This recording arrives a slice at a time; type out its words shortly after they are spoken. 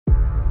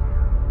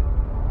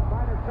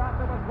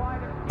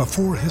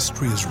Before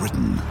history is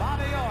written,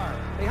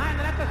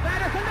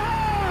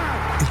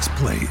 it's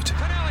played.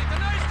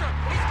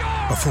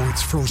 Before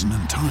it's frozen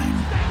in time,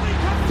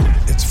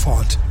 it's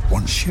fought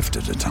one shift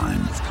at a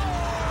time.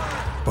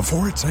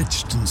 Before it's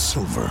etched in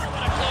silver,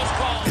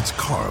 it's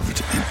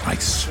carved in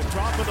ice.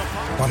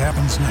 What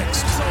happens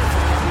next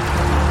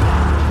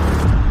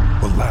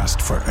will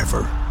last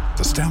forever.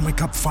 The Stanley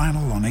Cup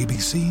Final on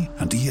ABC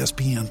and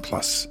ESPN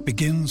Plus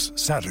begins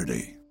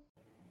Saturday.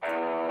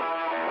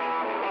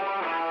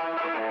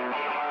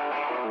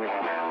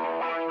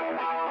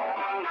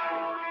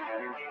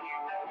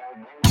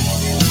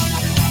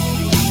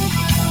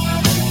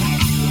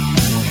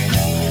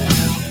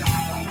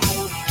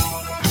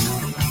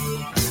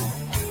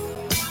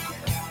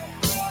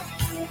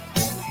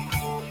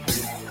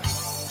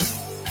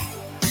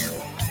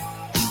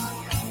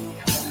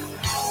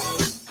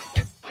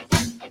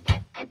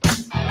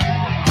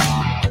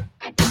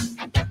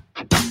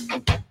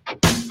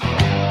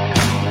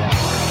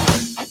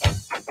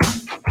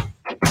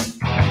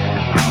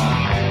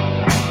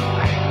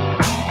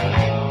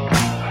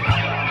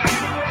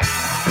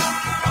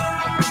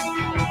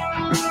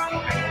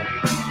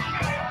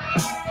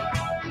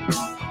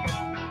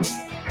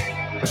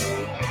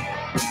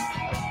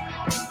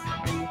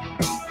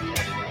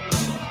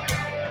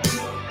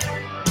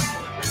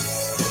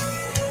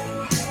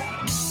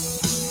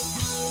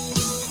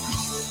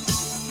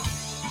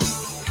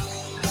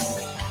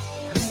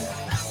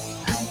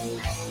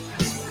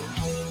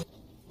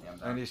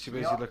 Landy's too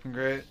busy looking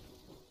great.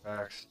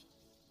 Facts.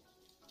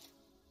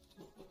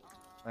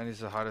 Landy's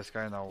the hottest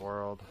guy in the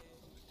world.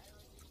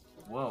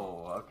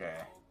 Whoa, okay.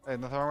 Hey,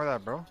 nothing wrong with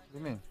that, bro. What do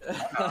you mean?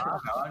 No,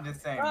 I'm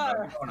just saying,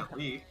 bro, you don't want to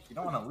leak. You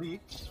don't want to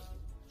leak.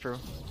 True.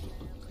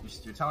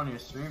 You're telling your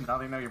stream, now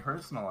they know your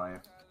personal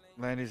life.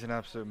 Landy's an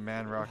absolute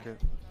man rocket.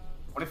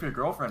 What if your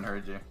girlfriend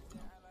heard you?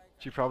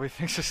 She probably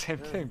thinks the same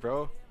thing,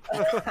 bro.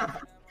 I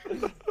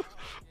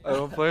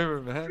don't blame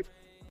her, man.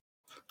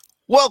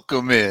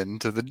 Welcome in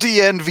to the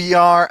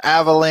DNVR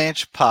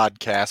Avalanche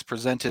Podcast,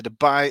 presented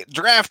by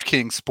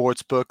DraftKings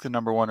Sportsbook, the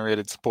 #1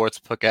 rated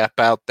sportsbook app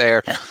out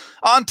there.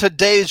 On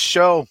today's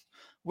show,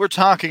 we're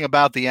talking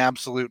about the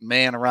absolute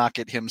man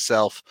rocket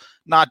himself,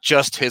 not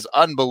just his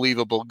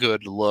unbelievable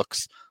good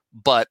looks,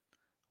 but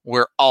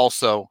we're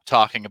also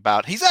talking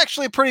about he's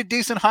actually a pretty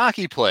decent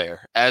hockey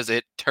player, as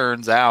it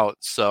turns out.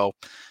 So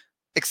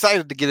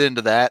excited to get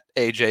into that.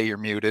 AJ, you're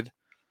muted.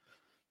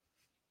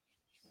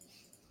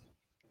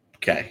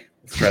 Okay.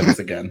 Let's try this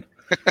again.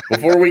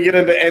 Before we get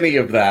into any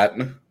of that,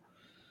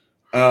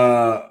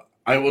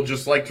 I will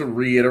just like to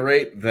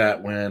reiterate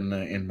that when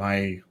in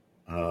my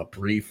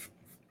brief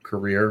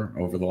career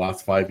over the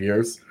last 5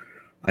 years,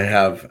 I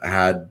have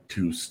had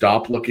to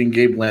stop looking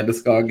Gabe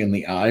Landeskog in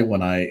the eye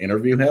when I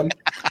interview him.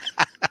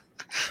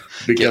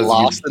 Because get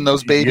lost in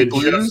those baby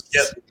blues.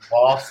 Just get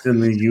lost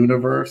in the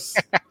universe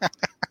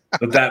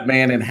that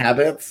man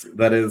inhabits.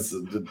 That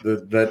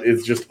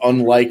is just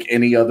unlike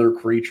any other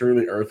creature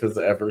the earth has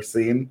ever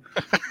seen.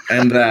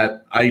 And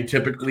that I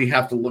typically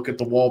have to look at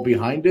the wall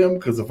behind him,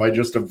 because if I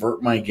just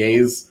avert my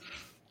gaze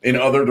in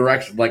other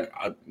directions, like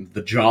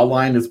the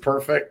jawline is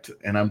perfect,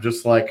 and I'm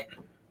just like,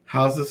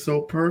 how's this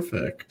so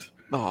perfect?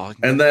 Oh,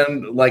 and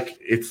then like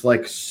it's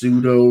like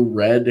pseudo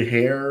red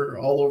hair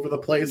all over the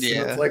place.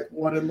 Yeah. And it's like,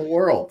 what in the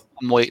world?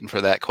 I'm waiting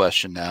for that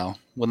question now.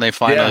 When they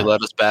finally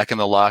let us back in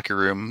the locker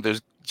room,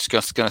 there's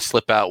just going to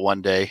slip out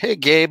one day. Hey,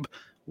 Gabe,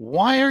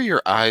 why are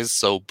your eyes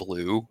so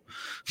blue?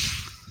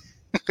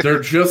 They're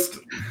the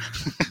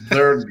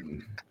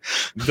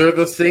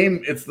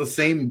same. It's the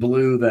same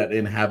blue that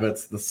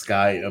inhabits the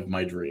sky of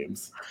my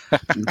dreams.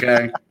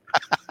 Okay.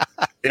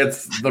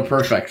 It's the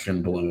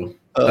perfection blue.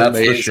 That's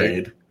Amazing. the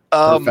shade.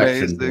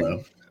 Perfection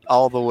blue.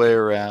 All the way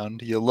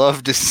around. You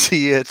love to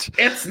see it.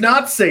 It's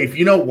not safe.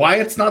 You know why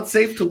it's not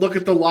safe to look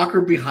at the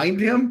locker behind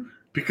him?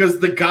 Because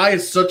the guy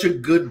is such a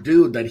good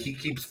dude that he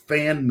keeps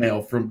fan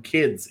mail from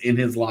kids in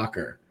his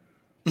locker.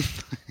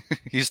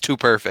 He's too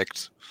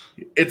perfect.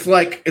 It's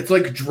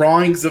like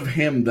drawings of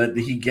him that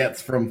he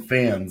gets from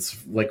fans,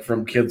 like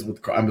from kids with.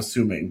 I'm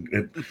assuming.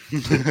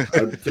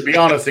 To be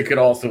honest, it could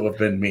also have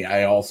been me.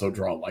 I also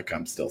draw like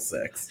I'm still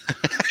 6,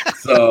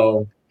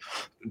 so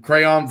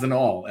crayons and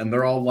all, and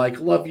they're all like,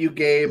 "Love you,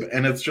 Gabe,"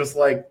 and it's just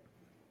like,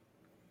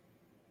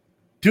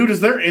 dude, is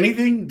there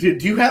anything? Do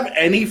you have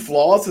any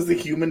flaws as a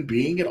human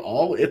being at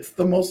all? It's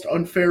the most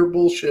unfair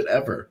bullshit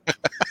ever.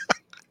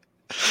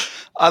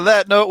 On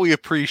that note, we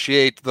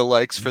appreciate the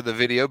likes for the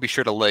video. Be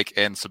sure to like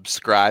and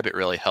subscribe. It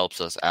really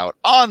helps us out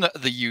on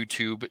the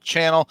YouTube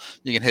channel.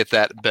 You can hit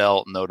that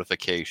bell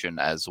notification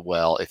as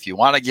well if you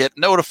want to get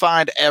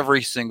notified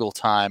every single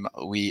time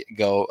we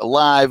go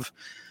live.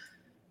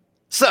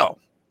 So,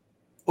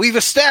 we've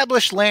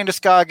established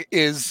Landeskog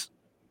is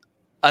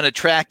an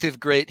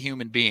attractive, great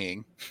human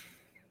being.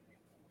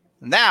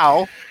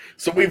 Now,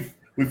 so we've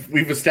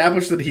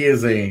established that he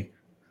is a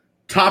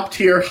top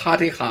tier hot.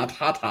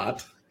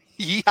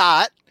 He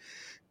hot,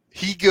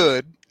 he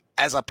good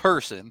as a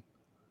person.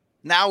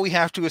 Now we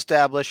have to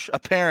establish,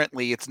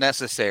 apparently it's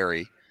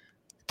necessary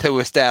to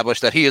establish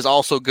that he is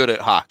also good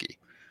at hockey.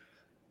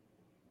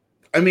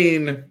 I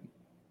mean,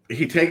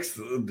 he takes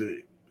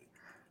the.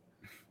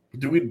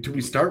 Do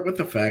we start with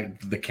the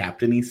fact the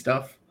captainy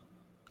stuff?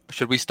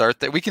 Should we start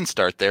there? We can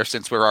start there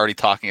since we're already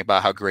talking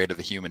about how great of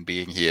a human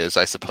being he is,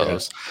 I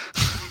suppose.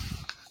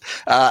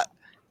 Yeah.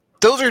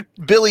 Those are,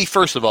 Billy,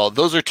 first of all,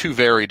 those are two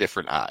very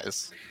different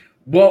eyes.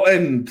 Well,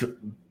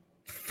 and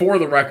for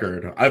the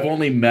record, I've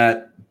only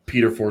met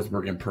Peter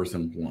Forsberg in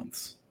person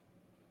once.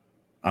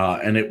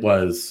 And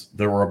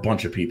there were a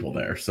bunch of people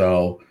there.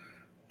 So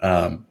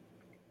I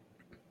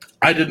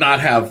did not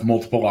have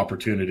multiple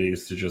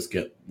opportunities to just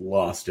get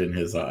lost in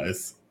his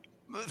eyes.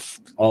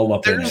 All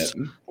up in it.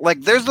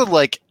 There's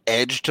the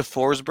edge to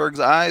Forsberg's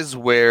eyes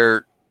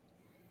where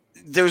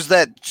there's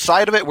that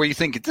side of it where you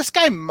think this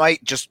guy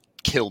might just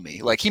kill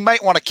me. Like, he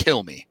might want to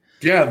kill me.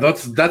 Yeah,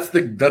 that's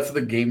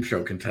the game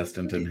show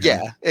contestant in him.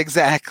 Yeah,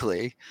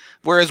 exactly.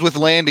 Whereas with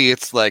Landy,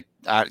 it's like,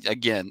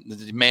 again,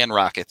 the man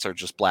rockets are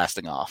just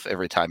blasting off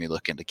every time you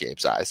look into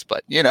Gabe's eyes.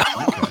 But, Okay.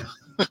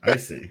 I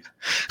see.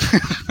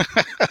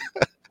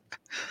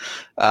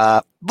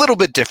 Little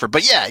bit different.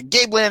 But yeah,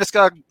 Gabe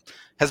Landeskog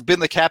has been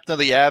the captain of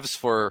the Avs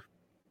for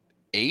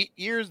 8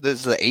 years. This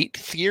is the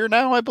 8th year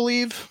now, I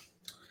believe.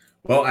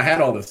 Well, I had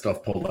all this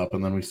stuff pulled up,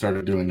 and then we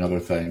started doing other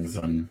things.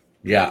 And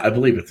yeah, I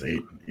believe it's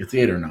 8. It's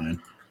 8 or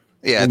 9.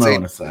 Yeah, it's 8.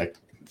 In a sec.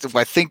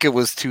 I think it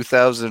was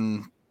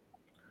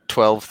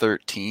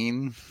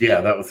 2012-13.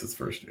 Yeah, that was his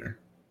first year.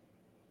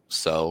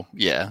 So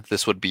yeah,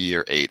 this would be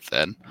year 8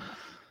 then.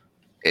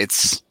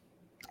 It's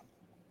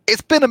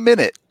been a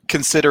minute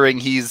considering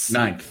he's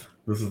 9th.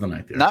 This is the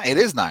 9th year. It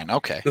is 9.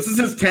 Okay, this is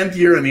his 10th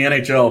year in the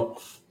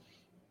NHL.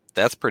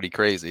 That's pretty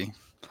crazy,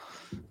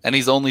 and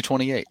he's only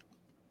 28.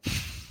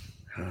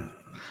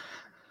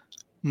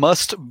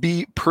 Must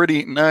be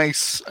pretty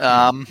nice.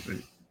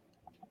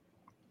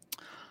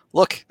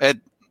 Look, at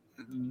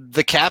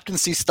the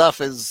captaincy stuff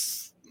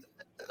is,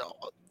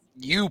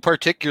 you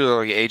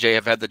particularly, AJ,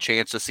 have had the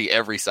chance to see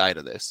every side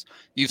of this.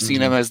 You've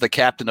seen him as the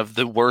captain of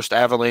the worst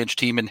Avalanche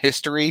team in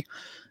history,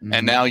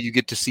 and now you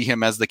get to see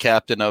him as the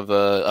captain of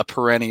a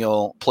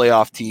perennial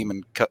playoff team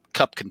and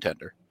cup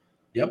contender.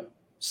 Yep.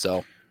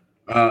 So,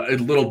 a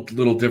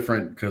little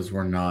different because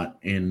we're not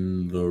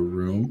in the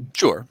room.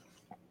 Sure.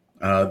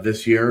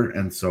 This year,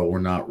 and so we're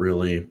not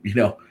really,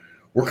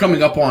 we're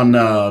coming up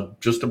on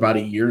just about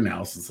a year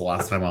now since the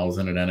last time I was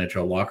in an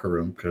NHL locker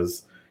room,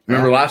 because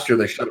remember last year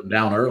they shut them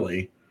down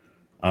early,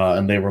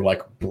 and they were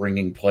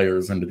bringing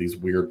players into these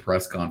weird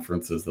press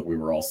conferences that we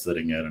were all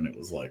sitting in, and it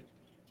was like,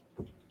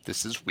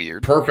 this is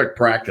weird. Perfect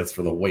practice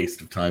for the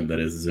waste of time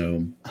that is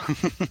Zoom.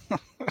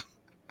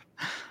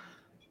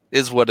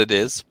 Is what it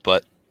is,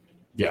 but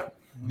yeah,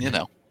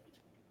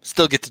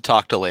 still get to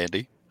talk to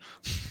Landy.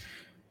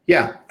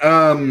 Yeah,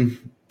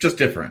 just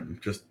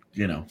different,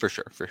 For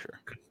sure.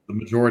 The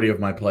majority of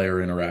my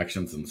player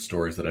interactions and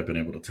stories that I've been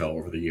able to tell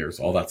over the years,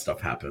 all that stuff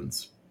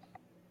happens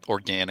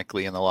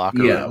organically in the locker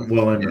room. Yeah,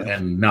 well,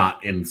 and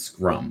not in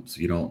scrums.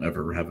 You don't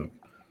ever have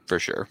for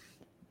sure.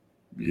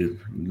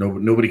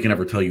 Nobody can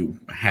ever tell you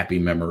a happy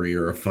memory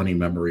or a funny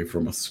memory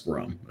from a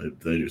scrum.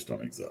 They just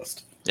don't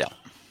exist. Yeah.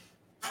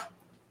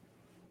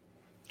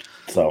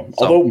 So,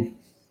 although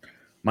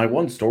my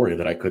one story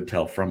that I could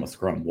tell from a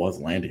scrum was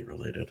Landy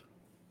related.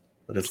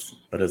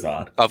 That is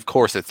odd. Of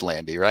course it's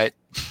Landy, right?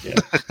 Yeah.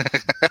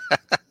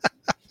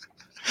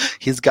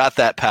 He's got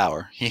that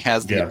power. He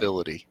has the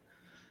ability,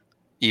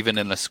 even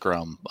in a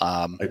scrum.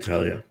 I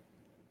tell you.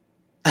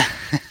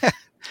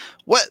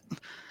 What?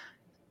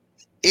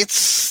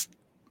 It's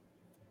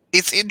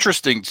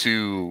interesting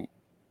to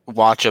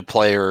watch a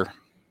player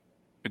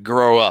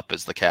grow up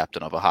as the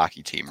captain of a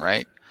hockey team,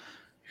 right?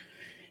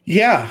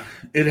 Yeah,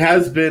 it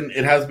has been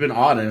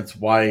odd, and it's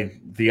why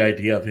the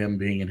idea of him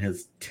being in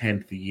his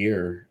 10th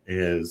year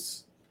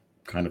is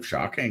kind of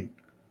shocking.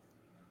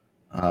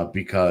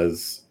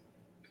 Because,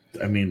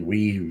 I mean,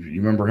 you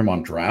remember him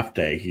on draft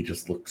day, he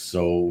just looked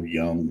so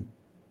young.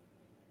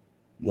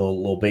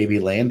 Little baby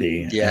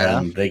Landy. Yeah.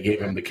 And they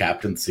gave him the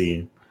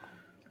captaincy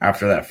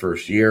after that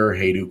first year.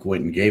 Hayduk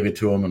went and gave it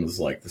to him and was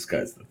like, this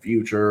guy's the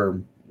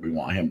future. We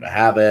want him to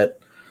have it.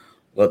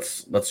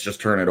 Let's just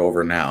turn it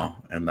over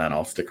now, and then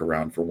I'll stick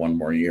around for one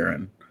more year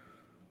and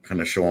kind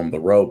of show him the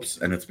ropes.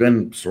 And it's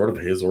been sort of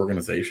his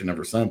organization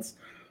ever since.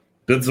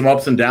 Been some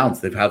ups and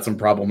downs. They've had some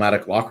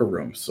problematic locker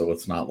rooms, so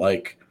it's not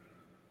like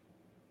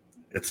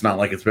it's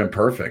been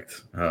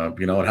perfect.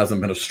 It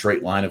hasn't been a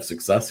straight line of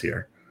success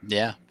here.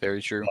 Yeah,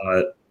 very true.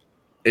 But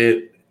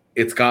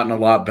it's gotten a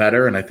lot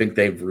better, and I think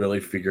they've really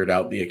figured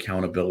out the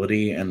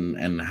accountability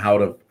and how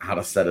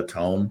to set a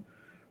tone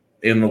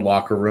in the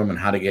locker room and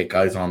how to get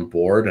guys on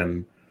board.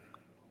 And,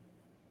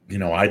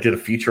 I did a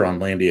feature on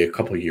Landy a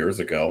couple of years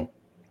ago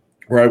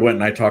where I went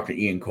and I talked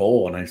to Ian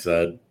Cole and I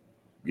said,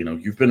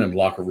 you've been in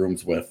locker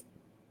rooms with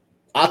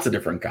lots of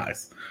different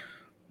guys.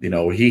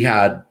 He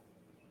had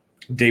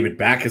David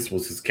Backes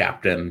was his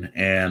captain,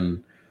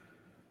 and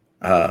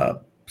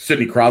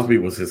Sidney Crosby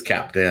was his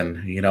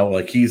captain.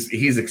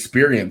 He's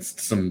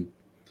experienced some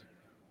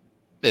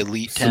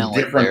elite talent,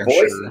 different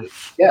voices.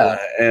 Sure. Yeah,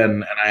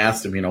 and I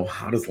asked him,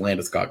 how does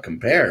Landeskog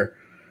compare?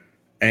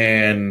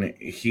 And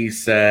he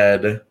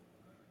said,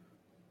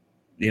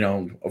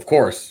 of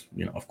course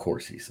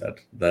he said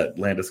that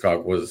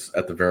Landeskog was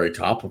at the very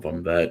top of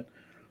them, that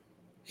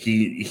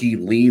he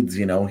leads,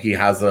 he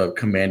has a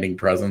commanding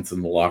presence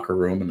in the locker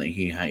room, and that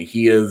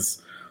he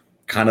is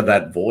kind of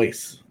that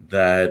voice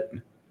that,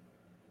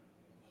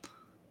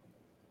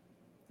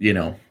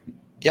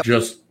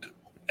 just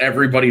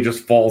everybody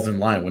just falls in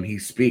line when he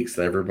speaks.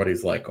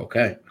 Everybody's like,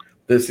 okay,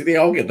 they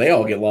all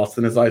get lost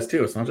in his eyes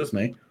too. It's not just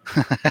me.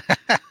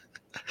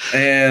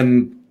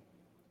 And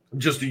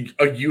just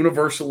a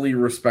universally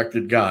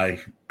respected guy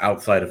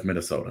outside of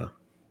Minnesota.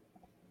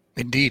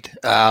 Indeed.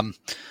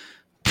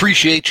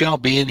 Appreciate y'all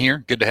being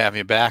here. Good to have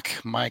you back,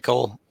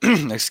 Michael.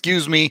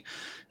 Excuse me.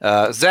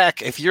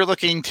 Zach, if you're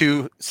looking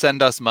to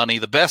send us money,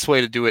 the best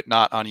way to do it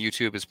not on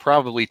YouTube is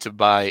probably to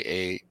buy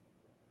a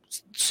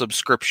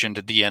subscription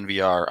to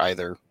DNVR,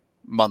 either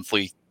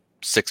monthly,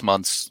 6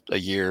 months, a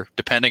year,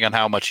 depending on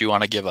how much you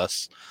want to give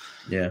us.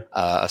 Yeah.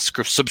 A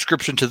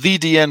subscription to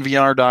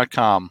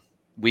thednvr.com.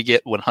 We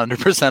get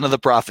 100% of the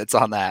profits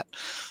on that.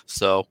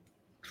 So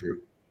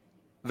true.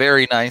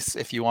 Very nice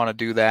if you want to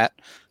do that.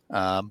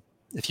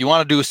 If you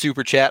want to do a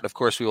super chat, of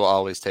course, we will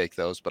always take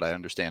those, but I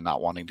understand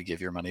not wanting to give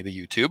your money to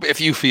YouTube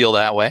if you feel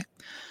that way.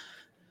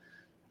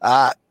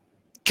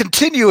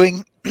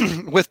 Continuing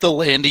with the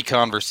Landy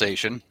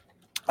conversation,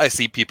 I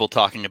see people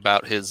talking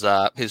about his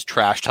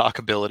trash talk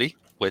ability,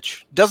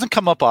 which doesn't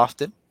come up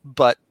often,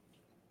 but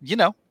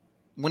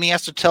when he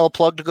has to tell a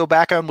plug to go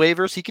back on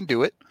waivers, he can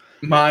do it.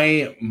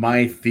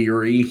 My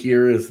theory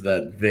here is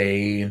that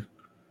they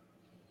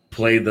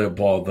play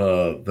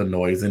the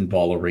noise in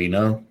Ball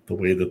Arena the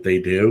way that they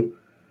do,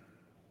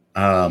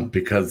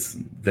 because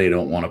they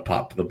don't want to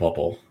pop the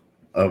bubble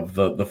of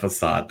the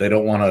facade. They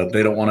don't want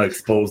to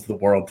expose the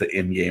world to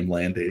in-game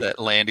Landy. That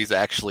Landy's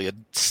actually a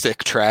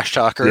sick trash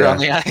talker on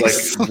the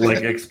ice.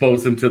 like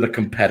expose him to the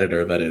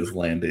competitor that is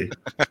Landy.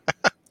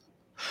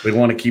 They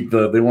want to keep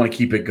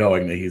it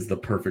going that he's the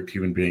perfect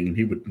human being and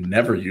he would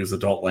never use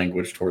adult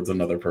language towards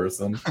another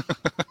person.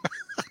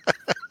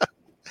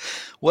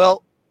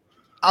 Well,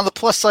 on the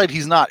plus side,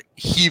 he's not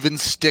heaving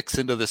sticks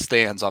into the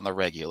stands on the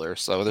regular,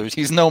 so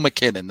he's no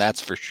McKinnon,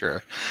 that's for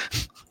sure.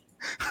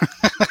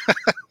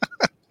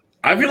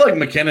 I feel like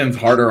McKinnon's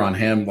harder on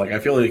him. Like, I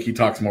feel like he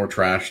talks more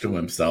trash to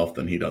himself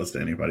than he does to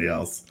anybody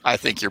else. I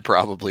think you're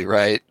probably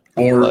right.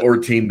 Or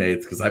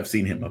teammates, because I've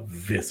seen him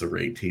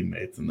eviscerate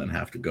teammates and then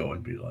have to go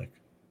and be like,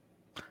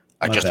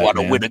 I just want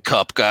to win a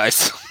cup,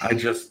 guys.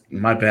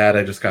 My bad.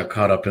 I just got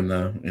caught up in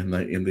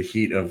the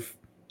heat of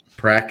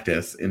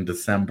practice in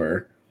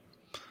December.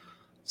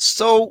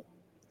 So,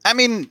 I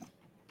mean,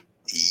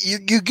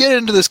 you get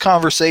into this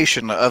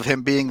conversation of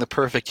him being the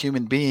perfect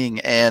human being,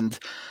 and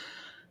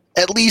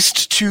at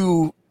least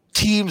to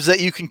teams that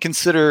you can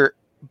consider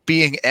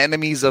being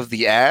enemies of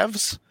the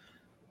Avs,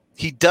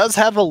 he does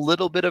have a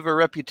little bit of a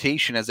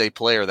reputation as a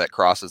player that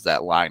crosses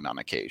that line on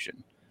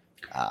occasion.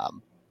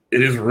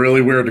 It is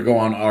really weird to go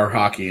on our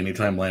hockey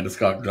anytime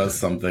Landeskog does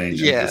something and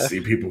Yeah. to see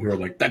people who are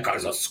like, that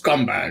guy's a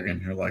scumbag.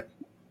 And you're like,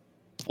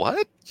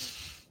 What?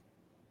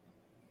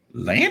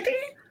 Landy?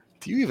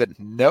 Do you even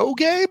know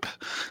Gabe?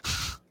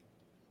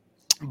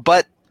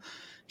 But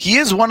he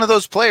is one of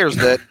those players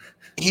that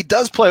he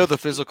does play with a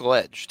physical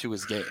edge to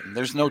his game.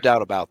 There's no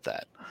doubt about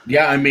that.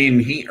 Yeah, I mean,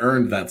 he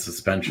earned that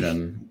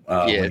suspension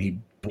when he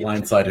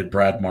blindsided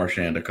Brad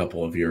Marchand a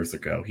couple of years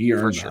ago. He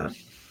earned that.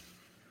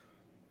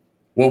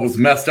 What was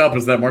messed up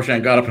is that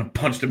Marchand got up and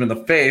punched him in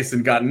the face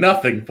and got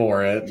nothing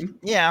for it.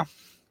 Yeah,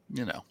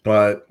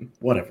 But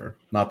whatever,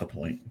 not the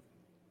point.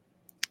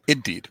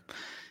 Indeed.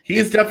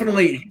 He's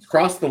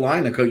crossed the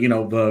line.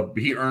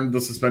 He earned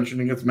the suspension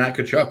against Matt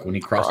Tkachuk when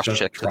he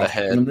cross-checked to the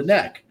head him in the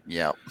neck.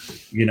 Yeah.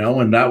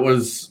 And that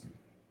was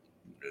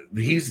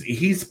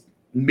he's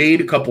made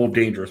a couple of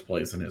dangerous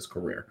plays in his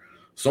career.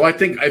 So I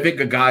think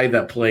a guy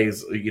that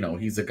plays,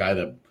 he's a guy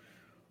that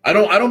I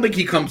don't think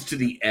he comes to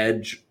the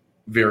edge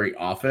very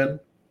often,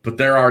 but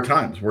there are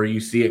times where you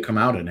see it come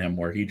out in him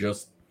where he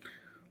just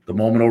the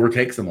moment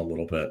overtakes him a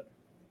little bit.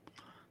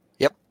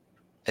 Yep.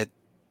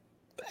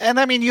 And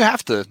I mean, you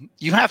have to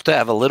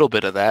have a little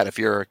bit of that if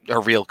you're a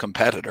real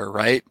competitor,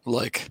 right?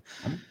 Like,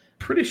 I'm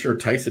pretty sure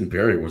Tyson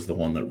Barrie was the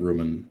one that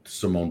ruined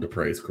Simone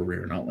Dupre's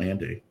career, not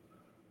Landy.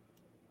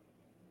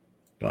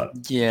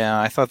 But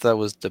yeah, I thought that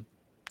was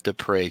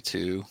Dupre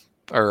too,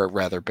 or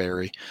rather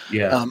Barrie.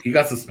 Yeah, he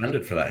got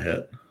suspended for that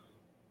hit.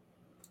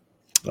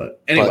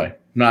 But anyway,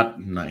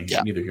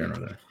 neither here nor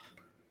there.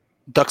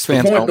 Ducks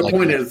fans. The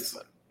point is,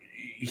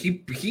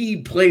 he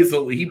plays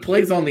on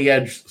the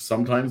edge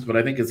sometimes, but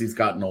I think as he's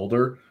gotten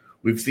older,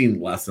 we've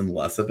seen less and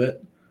less of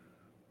it.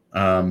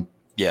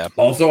 Yeah.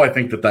 Also, I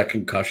think that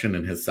concussion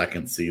in his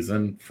second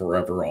season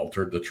forever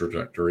altered the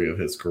trajectory of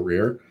his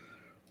career.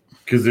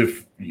 Because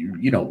if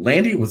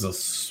Landy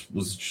was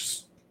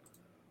just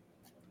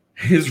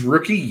his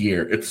rookie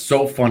year, it's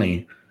so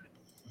funny.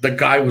 The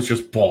guy was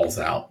just balls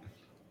out.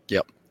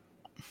 Yep.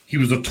 He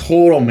was a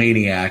total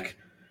maniac.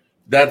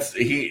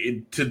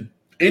 In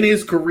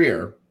his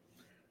career,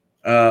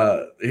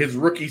 his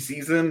rookie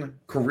season,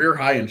 career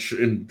high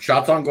in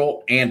shots on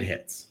goal and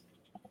hits.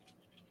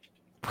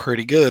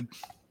 Pretty good.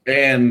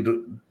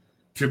 And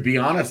to be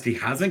honest, he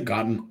hasn't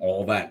gotten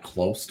all that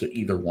close to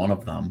either one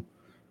of them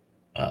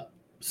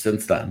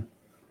since then.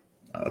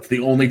 It's the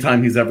only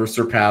time he's ever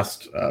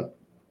surpassed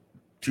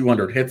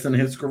 200 hits in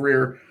his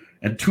career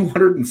and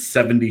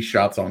 270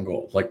 shots on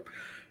goal.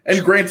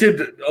 And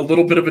granted, a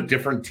little bit of a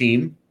different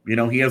team.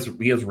 He has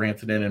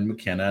Rantanen and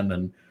McKinnon,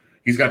 and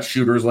he's got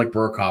shooters like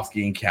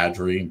Burakovsky and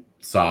Kadri,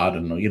 Saad,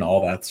 and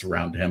all that's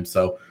around him.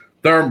 So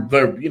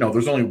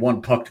there's only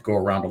one puck to go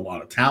around a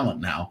lot of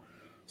talent now.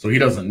 So he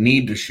doesn't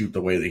need to shoot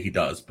the way that he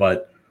does.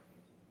 But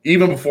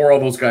even before all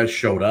those guys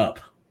showed up,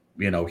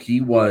 he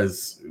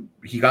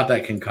got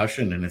that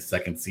concussion in his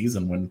second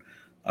season when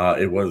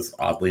it was,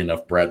 oddly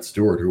enough, Brad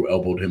Stewart who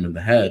elbowed him in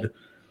the head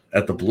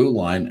at the blue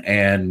line,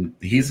 and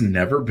he's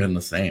never been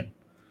the same.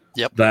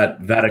 Yep.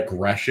 That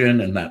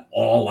aggression and that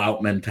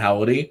all-out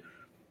mentality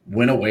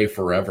went away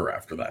forever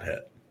after that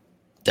hit.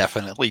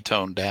 Definitely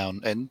toned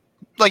down. And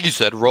like you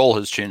said, role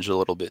has changed a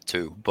little bit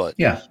too. But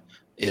yeah,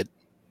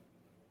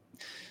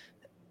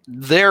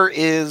 there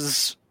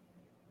is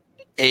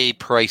a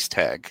price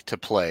tag to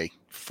play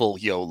full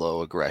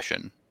YOLO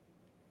aggression.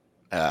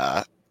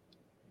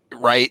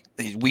 Right?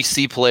 We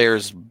see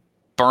players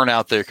burn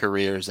out their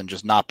careers and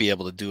just not be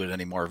able to do it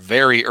anymore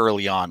very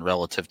early on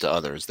relative to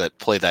others that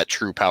play that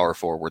true power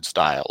forward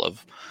style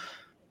of,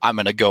 I'm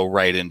going to go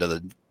right into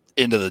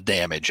the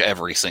damage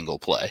every single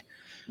play.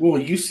 Well,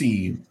 you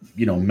see,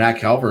 Matt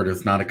Calvert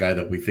is not a guy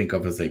that we think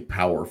of as a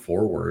power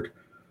forward,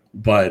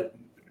 but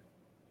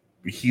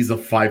he's a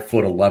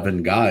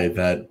 5'11" guy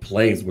that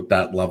plays with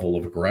that level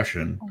of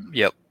aggression.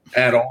 Yep.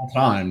 At all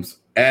times,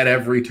 at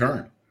every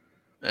turn.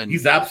 And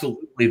he's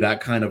absolutely that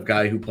kind of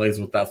guy who plays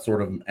with that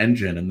sort of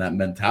engine and that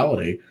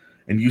mentality.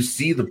 And you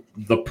see the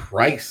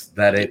price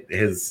that it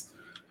has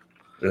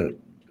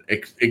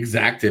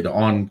exacted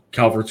on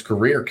Calvert's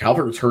career.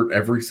 Calvert's hurt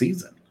every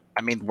season.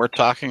 I mean, we're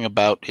talking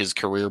about his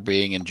career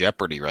being in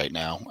jeopardy right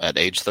now at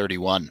age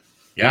 31.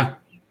 Yeah,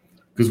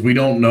 because we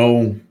don't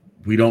know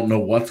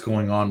what's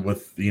going on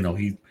with,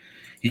 he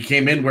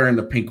came in wearing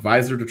the pink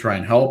visor to try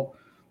and help.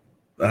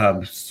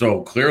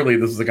 So clearly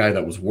this is a guy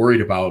that was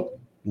worried about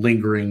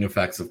lingering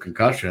effects of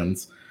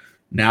concussions.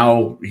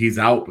 Now he's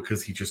out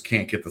because he just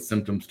can't get the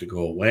symptoms to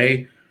go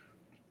away.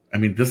 I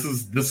mean, this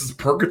is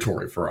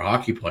purgatory for a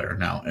hockey player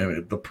now.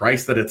 And the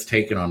price that it's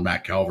taken on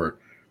Matt Calvert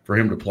for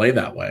him to play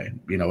that way,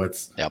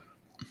 it's, yep.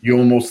 You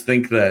almost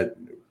think that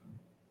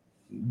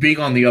being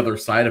on the other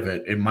side of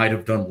it, it might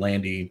have done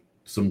Landy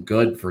some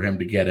good for him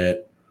to get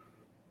it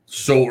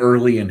so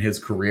early in his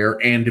career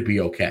and to be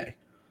okay.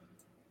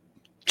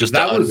 Just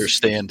to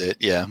understand it.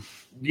 Yeah.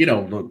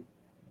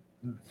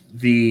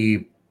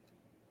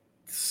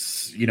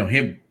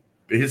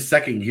 His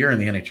second year in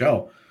the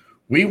NHL,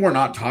 we were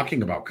not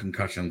talking about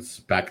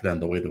concussions back then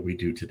the way that we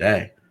do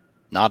today.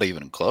 Not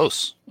even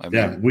close.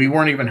 We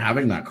weren't even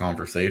having that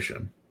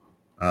conversation.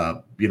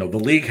 The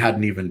league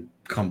hadn't even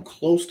come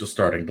close to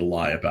starting to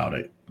lie about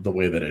it the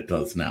way that it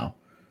does now.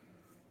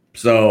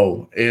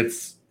 So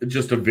it's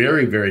just a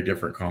very, very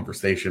different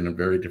conversation and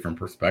very different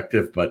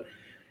perspective. But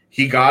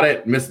he got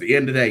it, missed the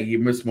end of that year,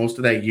 missed most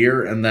of that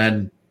year, and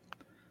then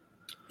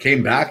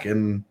came back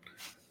and,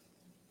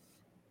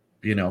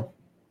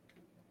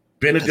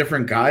 been a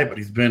different guy, but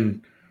he's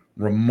been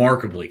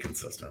remarkably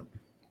consistent.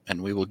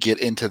 And we will get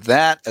into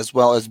that as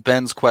well as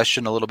Ben's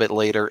question a little bit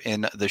later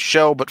in the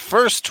show. But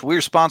first,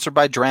 we're sponsored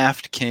by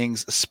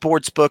DraftKings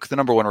Sportsbook, the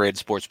number one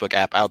rated sportsbook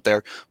app out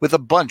there, with a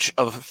bunch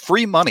of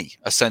free money,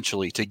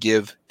 essentially, to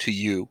give to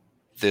you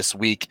this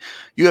week.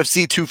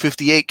 UFC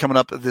 258 coming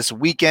up this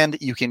weekend.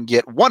 You can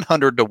get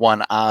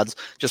 100-1 odds.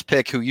 Just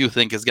pick who you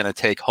think is going to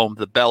take home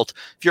the belt.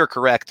 If you're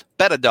correct,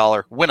 bet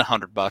 $1, win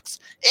 $100,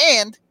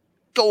 and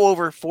go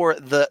over for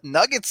the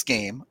Nuggets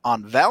game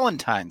on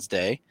Valentine's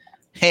Day.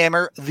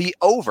 Hammer the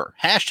over.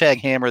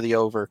 Hashtag hammer the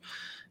over.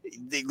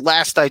 The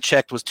last I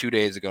checked was 2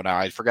 days ago now.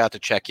 I forgot to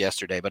check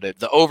yesterday, but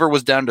the over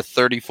was down to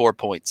 34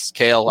 points.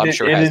 Kale, I'm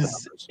sure has the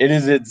numbers. It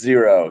is at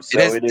 0, so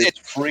it is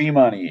free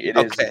money. It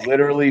is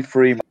literally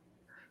free money.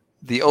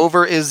 The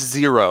over is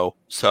 0,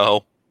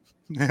 so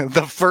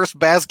the first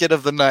basket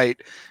of the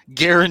night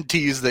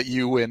guarantees that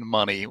you win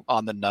money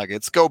on the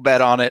Nuggets. Go bet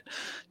on it.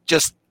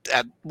 Just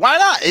why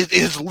not?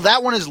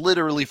 That one is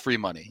literally free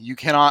money. You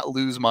cannot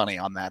lose money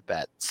on that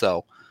bet.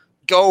 So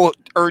go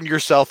earn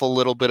yourself a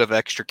little bit of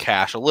extra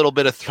cash, a little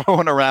bit of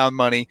throwing around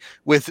money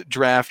with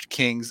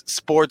DraftKings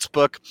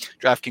Sportsbook.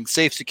 DraftKings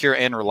safe, secure,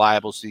 and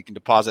reliable, so you can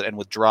deposit and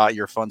withdraw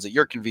your funds at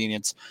your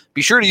convenience.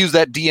 Be sure to use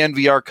that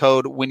DNVR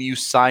code when you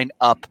sign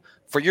up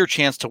for your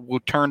chance to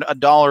turn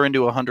 $1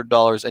 into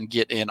 $100 and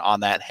get in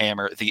on that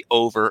hammer the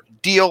over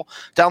deal.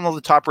 Download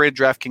the top-rated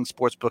DraftKings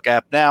Sportsbook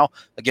app now.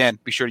 Again,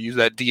 be sure to use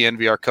that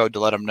DNVR code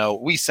to let them know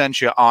we sent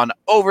you on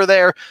over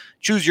there.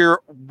 Choose your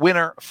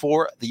winner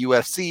for the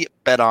UFC.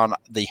 Bet on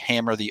the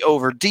hammer the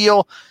over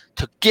deal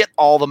to get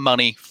all the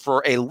money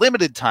for a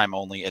limited time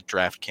only at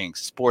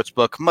DraftKings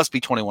Sportsbook. Must be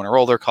 21 or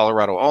older.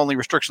 Colorado only.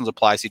 Restrictions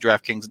apply. See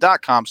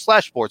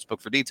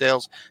DraftKings.com/sportsbook for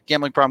details.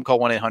 Gambling problem? Call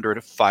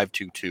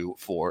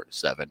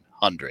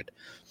 1-800-522-4700.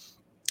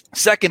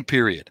 Second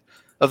period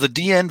of the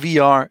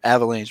DNVR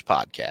Avalanche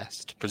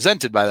Podcast,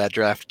 presented by that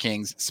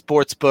DraftKings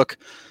Sportsbook.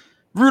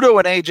 Rudo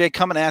and AJ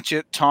coming at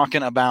you,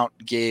 talking about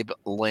Gabe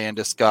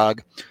Landeskog.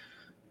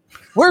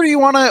 Where do you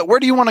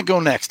want to go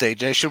next,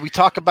 AJ? Should we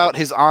talk about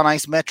his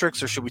on-ice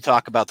metrics, or should we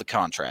talk about the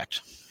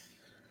contract?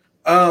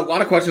 A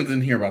lot of questions in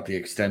here about the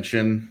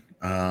extension.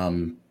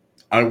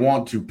 I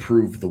want to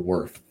prove the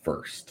worth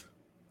first.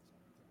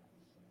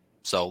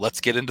 So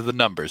let's get into the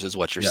numbers, is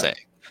what you're saying.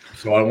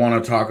 So I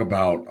want to talk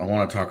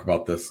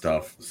about this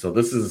stuff. So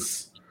this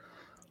is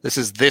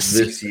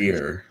this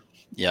year.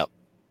 Yep.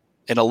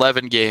 In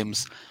 11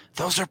 games,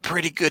 those are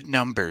pretty good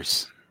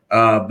numbers.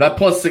 That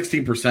plus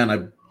 16%,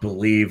 I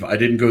believe. I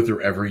didn't go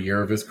through every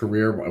year of his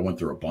career. I went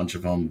through a bunch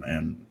of them,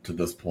 and to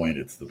this point,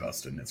 it's the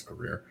best in his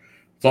career.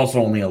 It's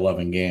also only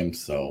 11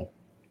 games, so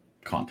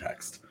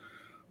context.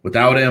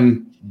 Without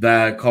him,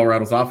 that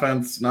Colorado's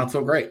offense, not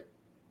so great.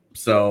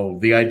 So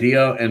the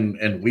idea,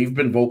 and we've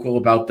been vocal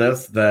about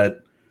this, that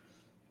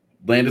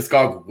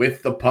Landeskog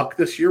with the puck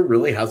this year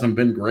really hasn't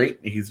been great.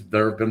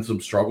 There have been some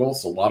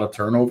struggles, a lot of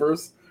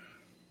turnovers,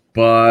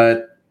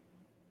 but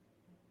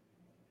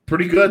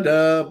pretty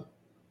good.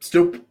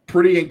 Still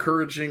pretty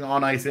encouraging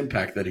on ice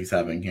impact that he's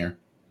having here.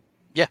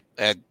 Yeah,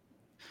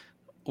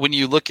 when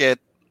you look at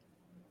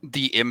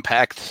the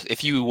impact,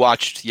 if you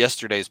watched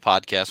yesterday's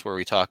podcast where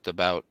we talked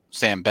about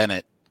Sam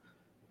Bennett,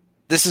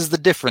 this is the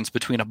difference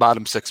between a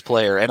bottom six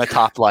player and a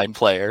top line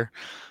player.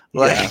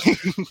 Yeah,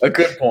 a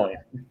good point.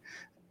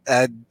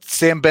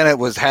 Sam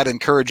Bennett had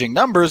encouraging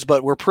numbers,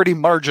 but were pretty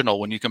marginal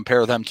when you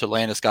compare them to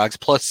Landeskog's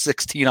plus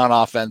 16 on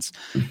offense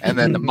and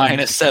then the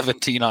minus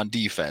 17 on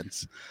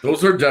defense.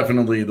 Those are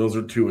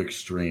two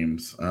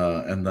extremes.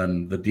 And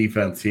then the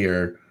defense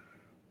here,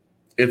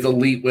 it's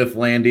elite with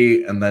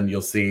Landy, and then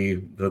you'll see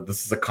that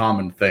this is a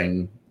common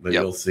thing that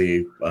you'll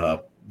see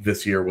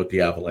this year with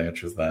the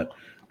Avalanche, is that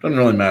it doesn't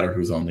really matter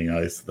who's on the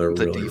ice. They're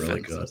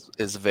really good.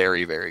 Is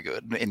very, very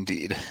good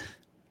indeed.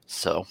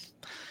 So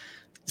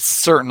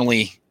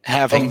certainly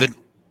having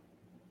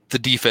the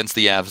defense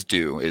the Avs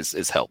do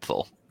is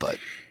helpful. But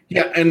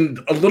yeah, and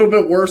a little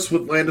bit worse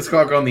with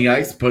Landeskog on the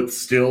ice, but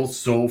still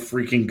so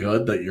freaking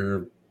good that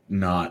you're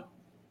not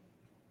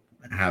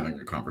having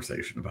a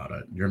conversation about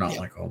it. You're not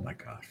like, oh my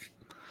gosh.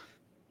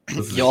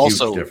 This is a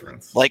huge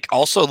difference.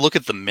 Also look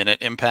at the minute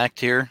impact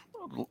here.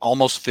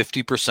 Almost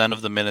 50%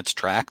 of the minutes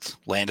tracked,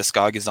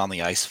 Landeskog is on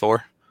the ice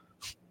for.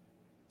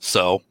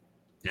 So,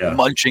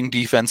 munching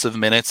defensive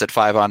minutes at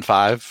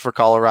 5-on-5 for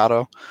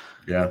Colorado.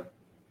 Yeah.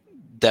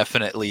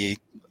 Definitely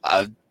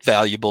a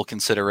valuable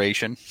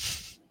consideration.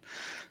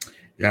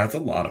 Yeah, it's a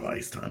lot of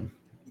ice time.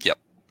 Yep.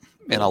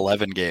 In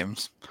 11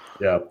 games.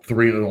 Yeah,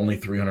 only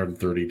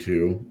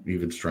 332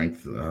 even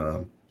strength,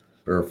 or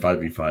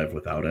 5v5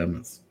 without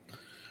him.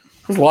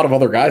 There's a lot of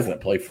other guys that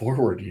play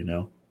forward, you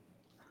know.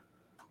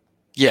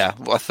 Yeah,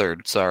 a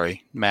third.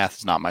 Sorry, math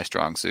is not my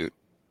strong suit.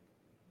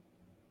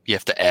 You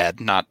have to add,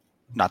 not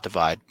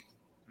divide.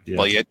 Yeah.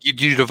 Well, you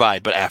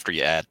divide, but after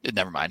you add,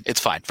 never mind. It's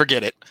fine.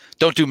 Forget it.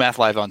 Don't do math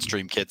live on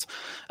stream, kids.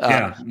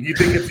 Yeah, you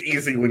think it's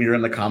easy when you're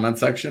in the comment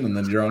section and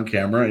then you're on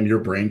camera and your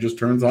brain just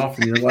turns off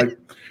and you're like,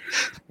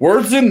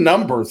 words and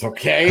numbers,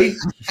 okay?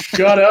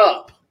 Shut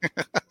up.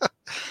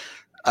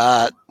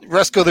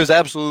 Resco, there's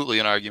absolutely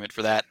an argument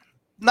for that.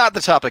 Not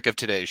the topic of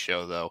today's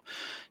show, though.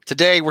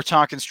 Today, we're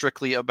talking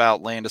strictly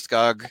about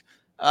Landeskog.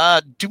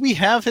 Do we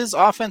have his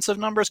offensive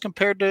numbers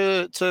compared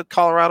to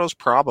Colorado's?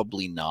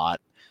 Probably not,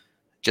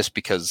 just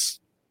because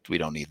we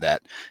don't need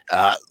that.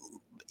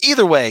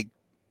 Either way,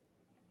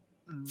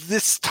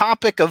 this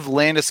topic of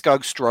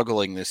Landeskog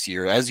struggling this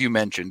year, as you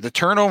mentioned, the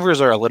turnovers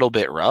are a little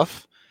bit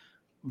rough,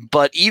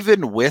 but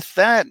even with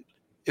that,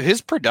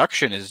 his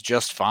production is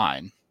just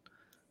fine.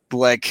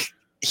 Like,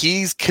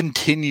 he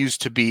continues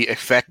to be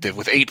effective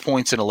with 8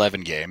 points in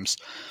 11 games.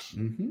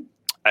 Mm-hmm.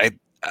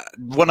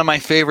 One of my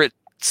favorite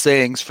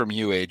sayings from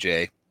you,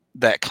 AJ,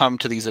 that come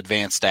to these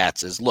advanced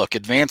stats is, look,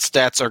 advanced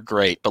stats are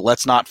great, but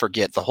let's not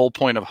forget the whole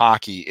point of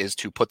hockey is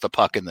to put the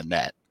puck in the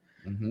net.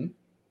 Mm-hmm.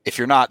 If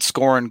you're not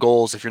scoring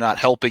goals, if you're not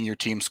helping your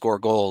team score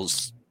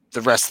goals,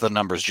 the rest of the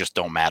numbers just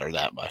don't matter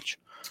that much.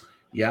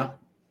 Yeah.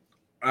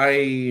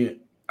 I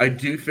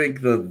do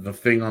think the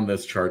thing on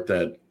this chart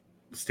that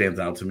stands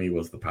out to me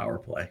was the power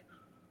play.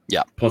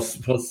 Yeah. Plus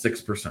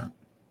 6%.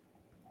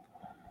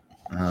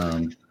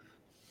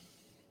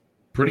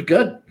 Pretty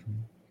good.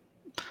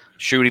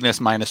 Shooting this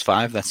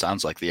 -5. That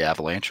sounds like the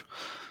Avalanche.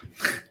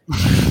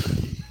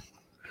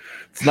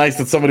 It's nice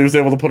that somebody was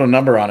able to put a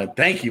number on it.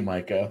 Thank you,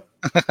 Micah.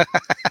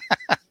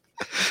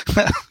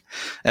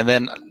 And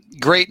then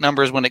great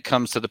numbers when it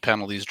comes to the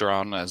penalties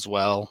drawn as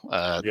well.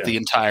 The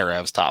entire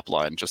Avs top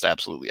line, just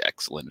absolutely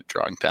excellent at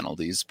drawing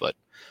penalties. But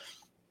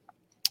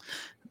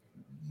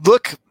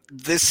look,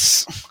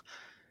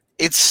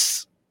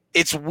 it's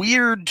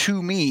weird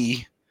to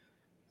me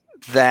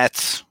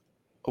that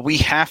we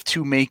have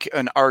to make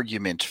an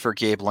argument for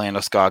Gabe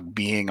Landeskog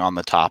being on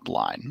the top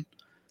line.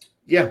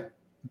 Yeah.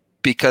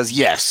 Because,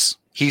 yes,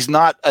 he's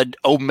not an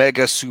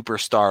omega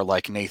superstar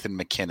like Nathan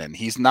McKinnon.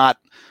 He's not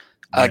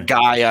a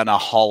guy on a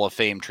Hall of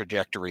Fame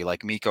trajectory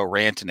like Mikko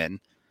Rantanen.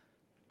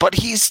 but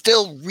he's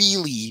still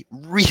really,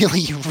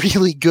 really,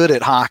 really good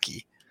at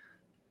hockey.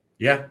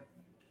 Yeah.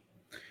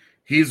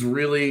 He's a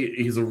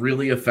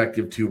really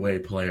effective two-way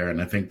player,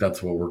 and I think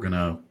that's what we're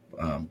gonna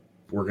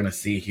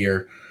see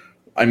here.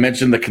 I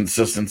mentioned the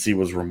consistency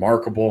was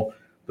remarkable.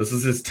 This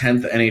is his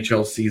 10th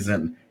NHL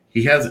season.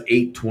 He has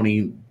 8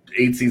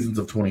 seasons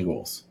of 20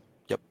 goals.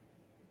 Yep.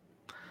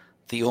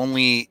 The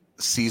only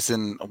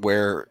season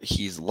where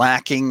he's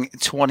lacking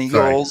 20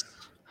 goals.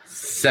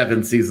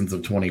 7 seasons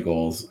of 20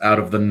 goals out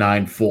of the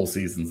 9 full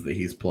seasons that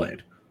he's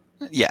played.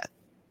 Yeah,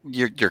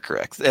 you're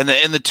correct. And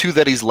the 2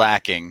 that he's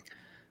lacking,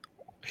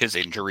 his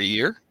injury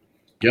year.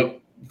 Yep.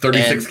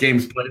 36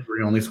 games played where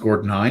he only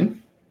scored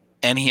 9.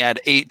 And he had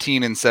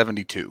 18 and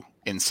 72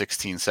 in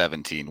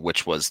 16-17,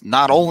 which was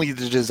not only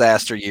the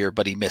disaster year,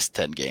 but he missed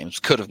 10 games.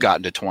 Could have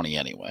gotten to 20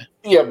 anyway.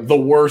 Yeah, the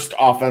worst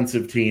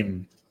offensive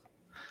team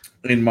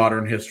in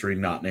modern history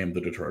not named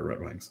the Detroit Red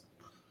Wings.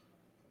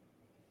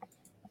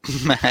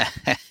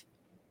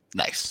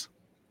 Nice.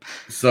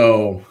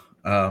 So,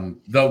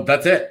 though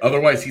that's it.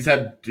 Otherwise, he's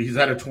had a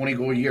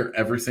 20-goal year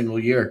every single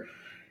year.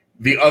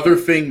 The other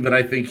thing that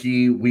I think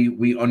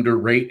we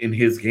underrate in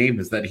his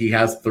game is that he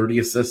has 30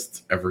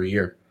 assists every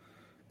year,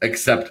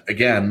 except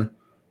again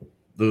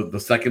the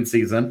second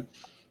season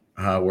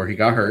where he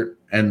got hurt,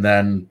 and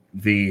then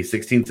the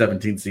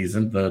 16-17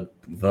 season, the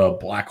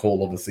black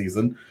hole of a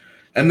season,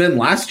 and then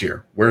last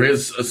year where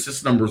his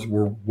assist numbers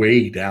were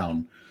way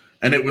down,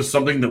 and it was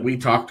something that we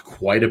talked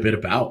quite a bit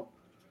about.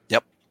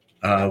 Yep.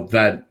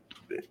 That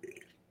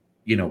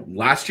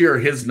last year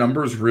his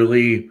numbers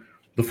really.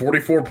 The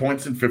 44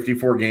 points in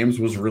 54 games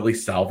was really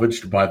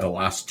salvaged by the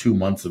last 2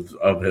 months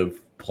of his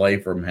play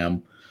from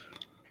him,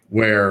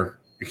 where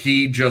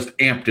he just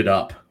amped it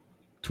up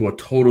to a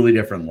totally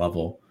different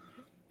level.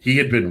 He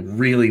had been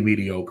really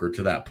mediocre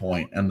to that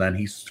point, and then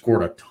he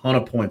scored a ton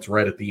of points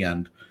right at the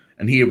end,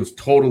 and he had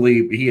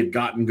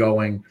gotten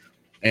going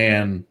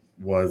and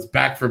was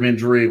back from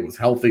injury, was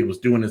healthy, was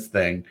doing his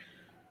thing,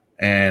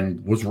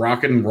 and was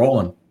rocking and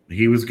rolling.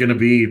 He was on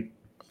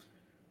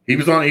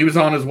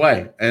his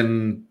way,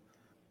 and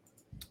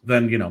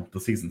then,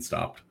 the season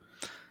stopped.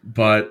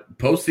 But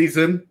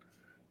postseason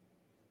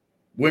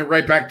went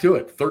right back to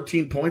it.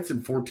 13 points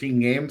in 14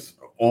 games,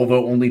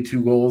 although only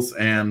 2 goals,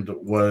 and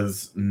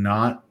was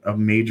not a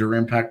major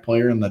impact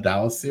player in the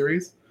Dallas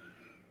series.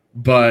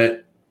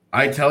 But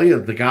I tell you,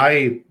 the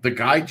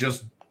guy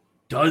just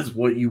does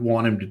what you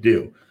want him to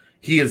do.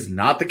 He is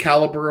not the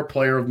caliber of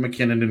player of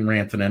McKinnon and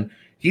Rantanen.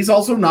 He's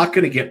also not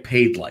going to get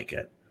paid like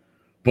it.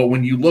 But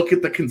when you look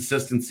at the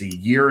consistency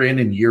year in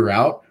and year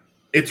out,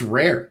 it's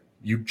rare.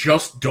 You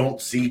just don't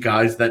see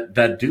guys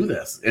that do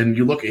this. And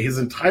you look at his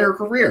entire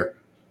career.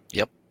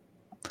 Yep.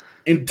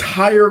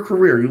 Entire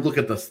career. You look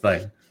at this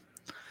thing.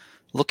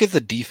 Look at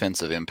the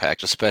defensive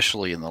impact,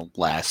 especially in the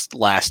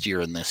last year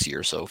and this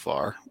year so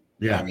far.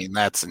 Yeah. I mean,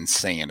 that's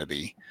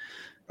insanity.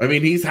 I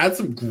mean, he's had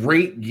some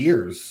great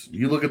years.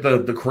 You look at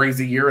the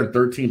crazy year in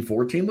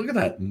 13-14. Look at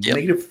that. Yep.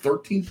 Negative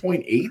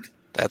 13.8.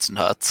 That's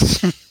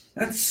nuts.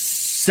 That's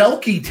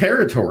Selke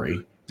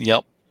territory.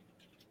 Yep.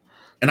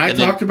 And I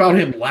talked about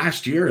him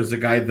last year as a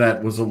guy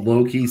that was a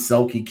low-key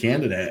Selke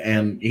candidate,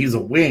 and he's a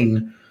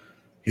wing.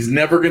 He's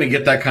never going to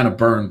get that kind of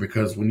burn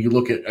because when you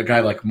look at a guy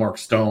like Mark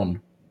Stone's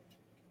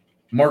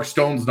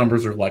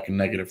numbers are like a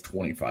negative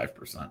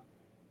 25%.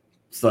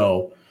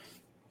 So,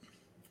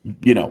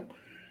 Landeskog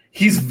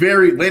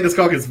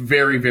is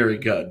very, very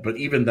good, but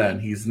even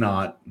then, he's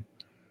not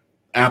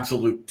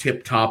absolute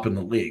tip-top in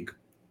the league.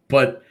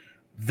 But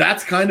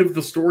that's kind of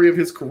the story of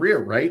his career,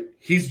 right?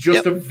 He's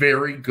just a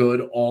very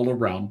good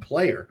all-around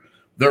player.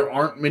 There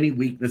aren't many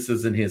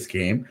weaknesses in his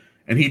game,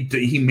 and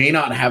he may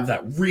not have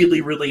that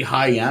really, really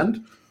high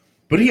end,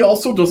 but he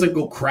also doesn't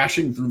go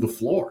crashing through the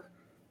floor.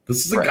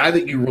 This is a guy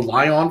that you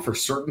rely on for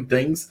certain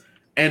things,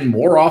 and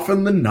more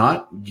often than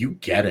not, you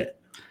get it.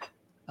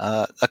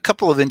 A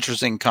couple of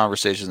interesting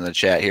conversations in the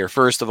chat here.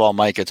 First of all,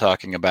 Micah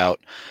talking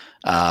about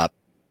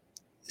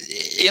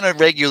in a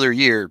regular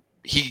year,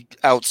 he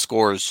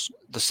outscores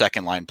the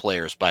second line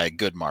players by a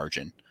good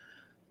margin.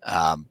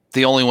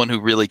 The only one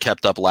who really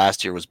kept up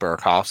last year was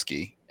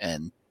Burakovsky,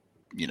 and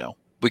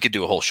we could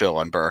do a whole show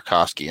on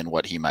Burakovsky and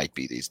what he might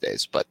be these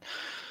days. But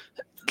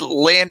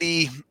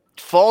Landy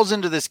falls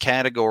into this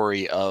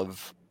category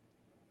of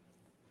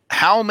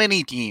how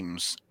many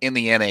teams in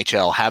the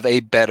NHL have a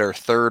better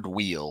third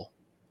wheel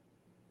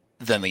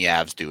than the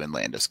Avs do in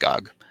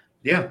Landeskog.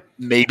 Yeah,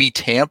 maybe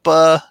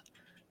Tampa,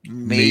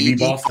 maybe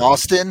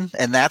Boston,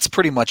 and that's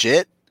pretty much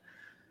it.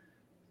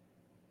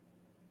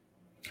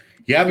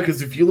 Yeah,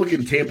 because if you look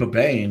in Tampa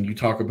Bay and you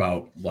talk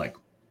about like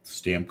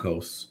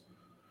Stamkos,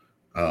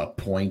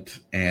 Point,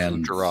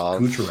 and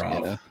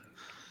Kucherov,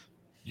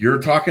 you're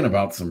talking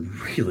about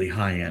some really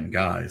high-end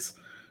guys.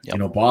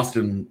 Yep.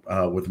 Boston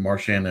with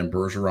Marchand and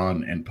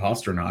Bergeron and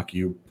Pasternak,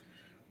 you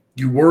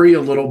worry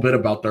a little bit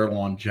about their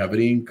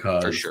longevity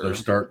because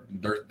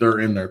they're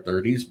in their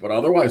 30s, but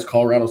otherwise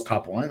Colorado's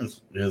top line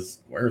is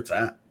where it's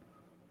at.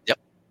 Yep.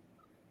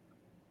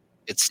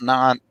 It's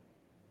not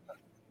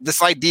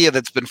this idea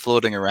that's been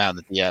floating around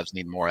that the Avs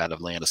need more out of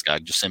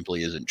Landeskog just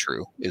simply isn't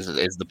true, is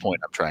the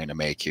point I'm trying to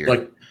make here.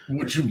 Like,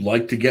 would you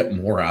like to get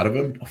more out of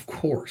him? Of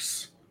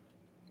course.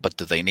 But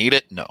do they need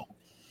it? No.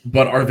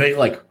 But are they,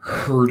 like,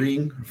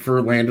 hurting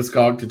for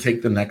Landeskog to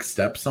take the next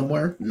step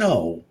somewhere?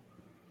 No.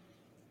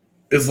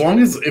 As long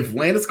as if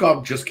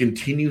Landeskog just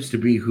continues to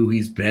be who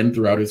he's been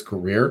throughout his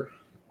career,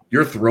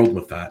 you're thrilled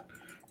with that.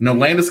 Now,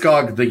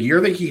 Landeskog, the year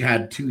that he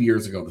had 2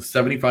 years ago, the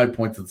 75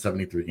 points in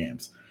 73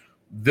 games,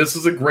 this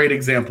is a great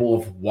example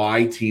of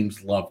why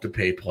teams love to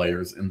pay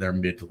players in their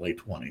mid to late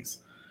 20s.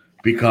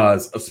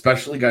 Because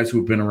especially guys who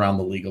have been around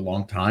the league a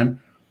long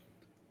time,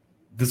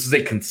 this is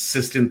a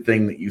consistent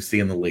thing that you see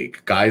in the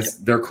league. Guys,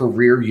 their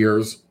career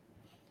years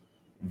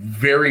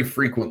very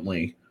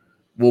frequently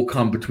will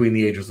come between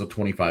the ages of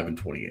 25 and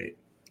 28.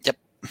 Yep.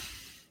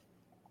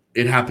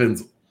 It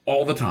happens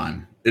all the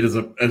time. It is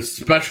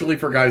especially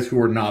for guys who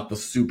are not the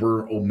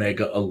super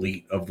omega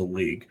elite of the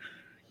league.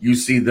 You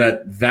see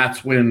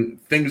that's when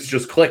things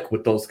just click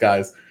with those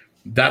guys.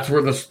 That's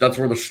where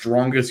the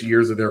strongest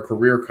years of their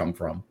career come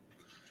from.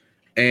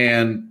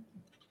 And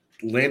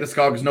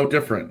Landeskog is no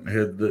different.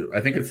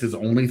 I think it's his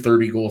only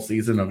 30-goal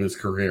season of his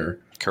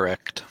career.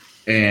 Correct.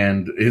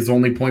 And his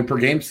only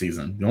point-per-game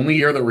season. The only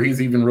year that where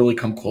he's even really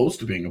come close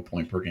to being a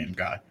point-per-game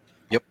guy.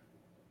 Yep.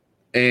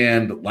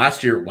 And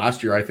last year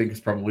I think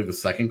is probably the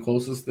second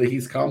closest that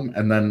he's come.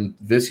 And then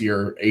this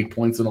year, 8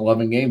 points in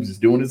 11 games. He's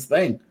doing his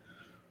thing.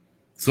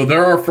 So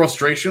there are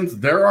frustrations.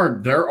 There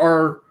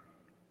are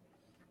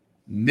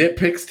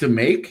nitpicks to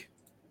make.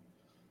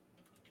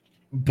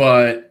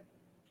 But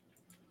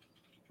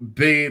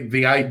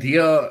the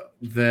idea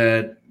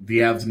that the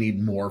Avs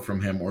need more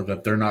from him, or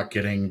that they're not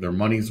getting their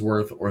money's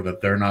worth, or that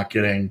they're not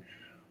getting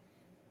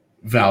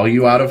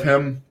value out of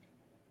him,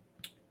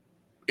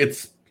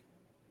 it's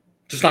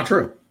just not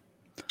true.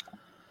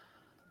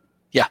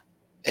 Yeah,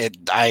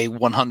 I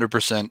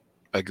 100%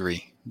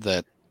 agree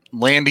that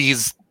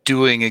Landy's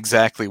doing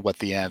exactly what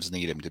the Avs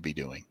need him to be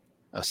doing,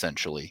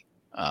 essentially.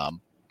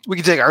 We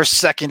can take our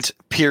second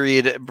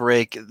period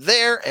break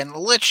there and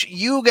let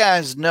you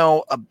guys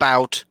know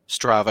about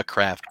Strava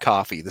Craft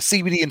Coffee, the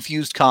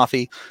CBD-infused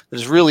coffee that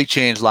has really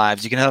changed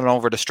lives. You can head on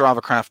over to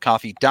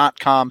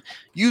StravaCraftCoffee.com.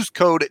 Use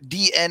code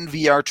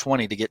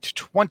DNVR20 to get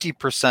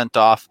 20%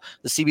 off.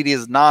 The CBD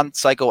is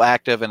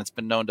non-psychoactive, and it's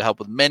been known to help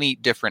with many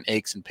different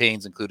aches and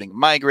pains, including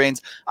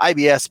migraines,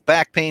 IBS,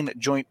 back pain,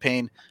 joint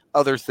pain,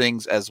 other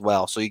things as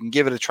well. So you can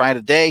give it a try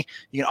today.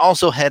 You can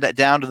also head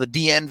down to the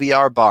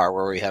DNVR bar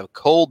where we have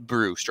cold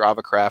brew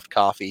Strava Craft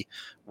coffee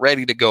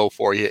ready to go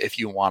for you if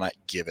you want to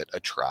give it a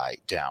try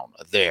down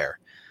there.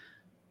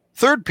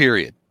 Third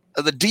period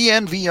of the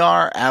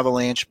DNVR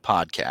Avalanche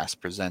Podcast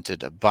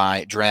presented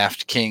by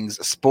DraftKings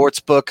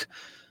Sportsbook.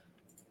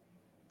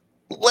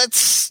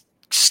 Let's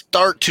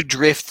start to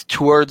drift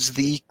towards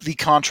the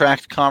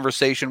contract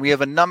conversation. We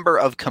have a number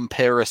of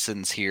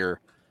comparisons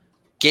here.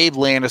 Gabe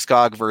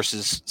Landeskog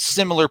versus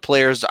similar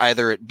players,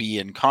 either it be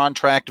in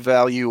contract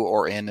value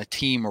or in a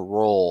team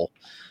role.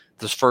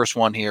 This first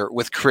one here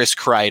with Chris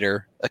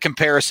Kreider, a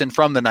comparison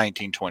from the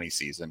 1920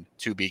 season,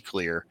 to be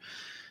clear.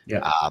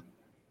 Yeah.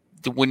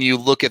 When you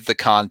look at the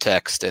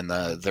context and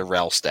the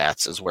rel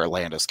stats is where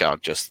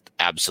Landeskog just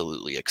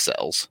absolutely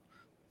excels.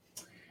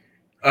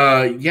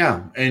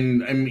 Yeah,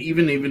 and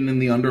even in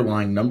the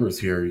underlying numbers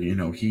here, you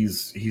know,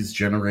 he's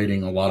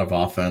generating a lot of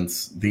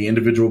offense. The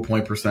individual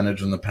point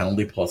percentage and the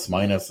penalty plus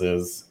minus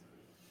is,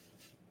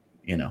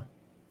 you know,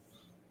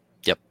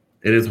 yep,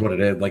 it is what it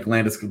is. Like,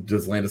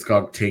 does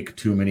Landeskog take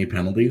too many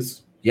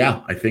penalties?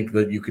 Yeah, I think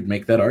that you could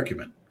make that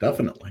argument.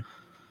 Definitely.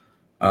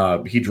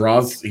 He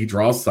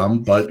draws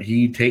some, but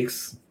he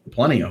takes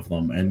plenty of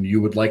them, and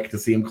you would like to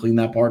see him clean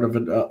that part of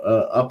it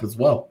up as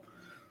well.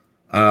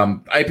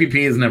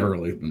 IPP has never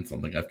really been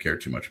something I've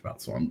cared too much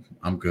about, so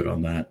I'm good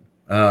on that.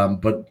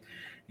 But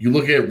you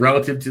look at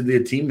relative to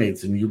the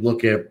teammates, and you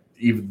look at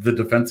even the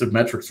defensive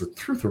metrics are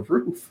through the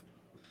roof.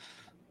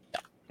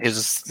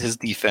 His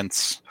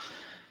defense,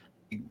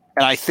 and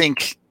I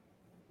think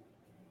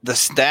the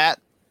stat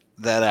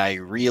that I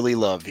really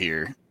love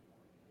here,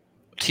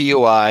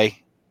 TOI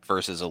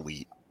versus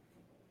elite.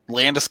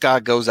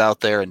 Landeskog goes out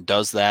there and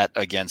does that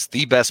against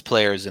the best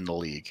players in the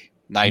league,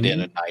 night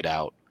in and night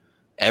out.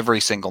 Every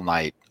single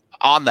night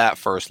on that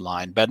first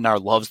line.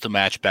 Bednar loves to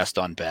match best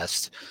on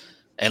best.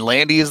 And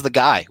Landy is the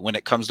guy when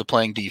it comes to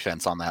playing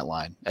defense on that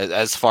line.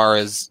 As far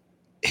as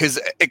his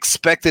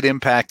expected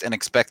impact and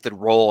expected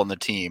role on the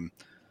team.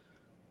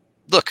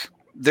 Look,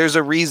 there's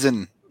a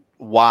reason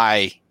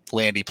why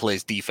Landy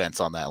plays defense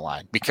on that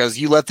line. Because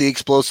you let the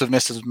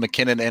explosiveness of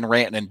McKinnon and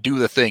Rantanen do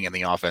the thing in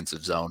the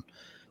offensive zone.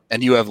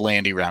 And you have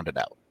Landy rounded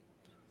out.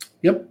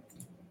 Yep.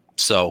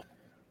 So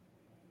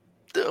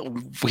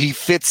he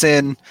fits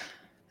in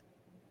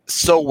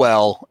so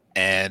well,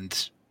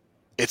 and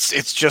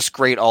it's just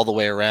great all the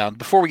way around.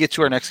 Before we get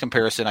to our next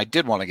comparison, I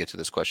did want to get to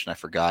this question. I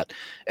forgot.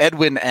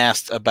 Edwin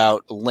asked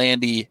about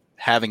Landy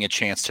having a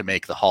chance to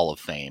make the Hall of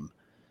Fame.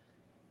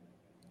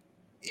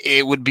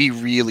 It would be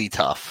really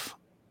tough.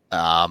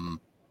 The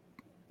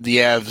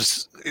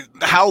Avs,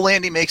 how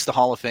Landy makes the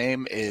Hall of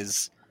Fame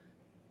is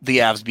the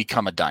Avs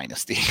become a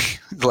dynasty.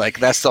 Like,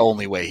 that's the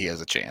only way he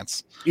has a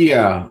chance.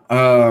 Yeah.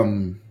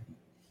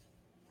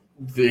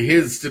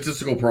 His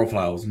statistical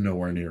profile is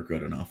nowhere near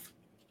good enough.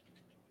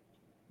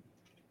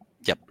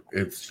 Yep.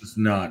 It's just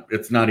not.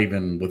 It's not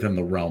even within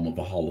the realm of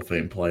a Hall of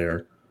Fame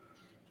player.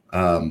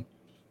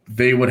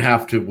 They would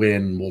have to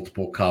win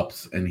multiple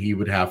cups, and he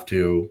would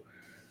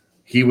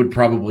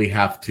probably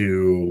have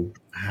to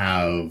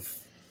have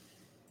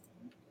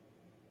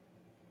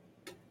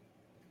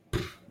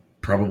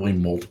probably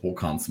multiple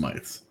Conn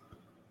Smythes.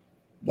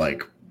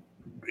 Like,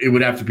 it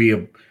would have to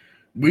be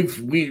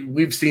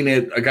we've seen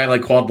it. A guy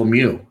like Claude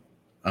Lemieux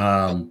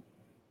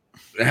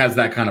has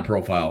that kind of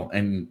profile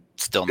and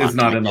still is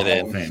not in the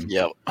Hall of Fame.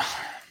 Yep.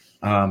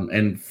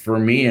 And for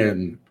me,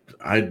 and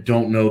I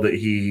don't know that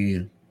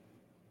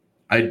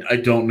I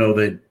don't know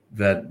that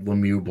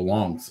Lemieux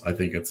belongs. I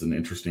think it's an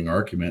interesting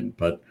argument,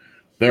 but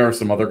there are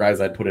some other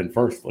guys I'd put in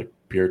first, like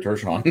Pierre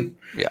Turgeon.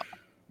 Yeah.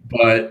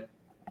 But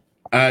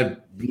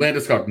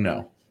Landeskog,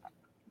 no.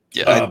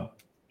 Yeah.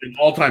 An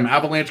all-time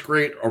Avalanche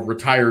great, a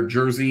retired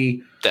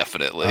jersey.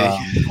 Definitely.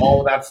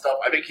 All of that stuff.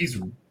 I think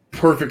he's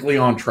perfectly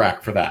on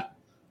track for that.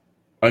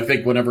 I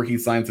think whenever he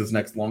signs his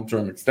next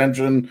long-term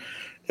extension,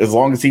 as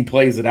long as he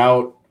plays it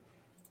out,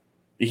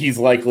 he's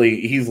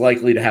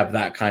likely to have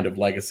that kind of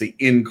legacy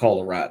in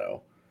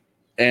Colorado,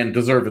 and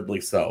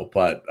deservedly so.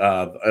 But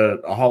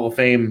a Hall of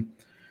Fame,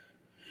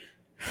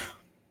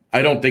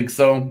 I don't think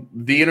so.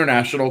 The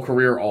international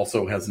career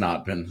also has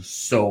not been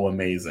so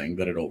amazing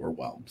that it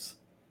overwhelms.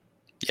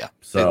 Yeah.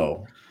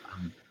 So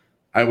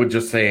I would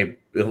just say,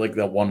 like,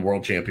 that one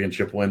World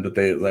Championship win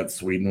that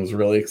Sweden was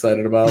really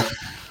excited about.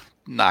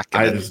 not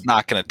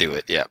gonna do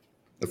it. Yeah.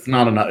 It's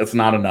not enough. It's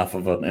not enough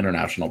of an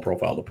international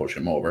profile to push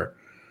him over.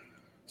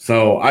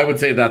 So I would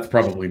say that's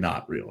probably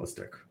not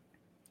realistic.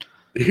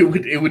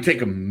 It would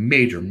take a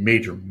major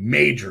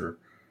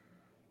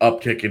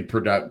uptick in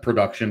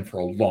production for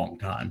a long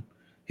time.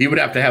 He would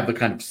have to have the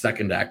kind of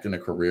second act in a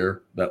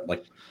career that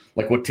like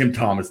what Tim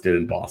Thomas did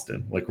in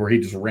Boston, like where he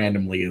just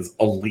randomly is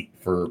elite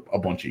for a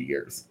bunch of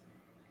years.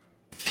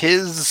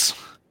 His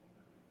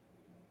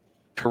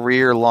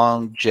career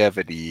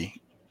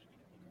longevity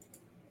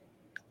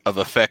of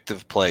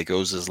effective play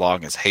goes as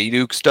long as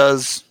Hayduk's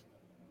does,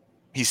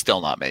 he's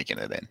still not making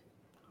it in.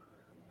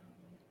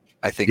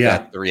 I think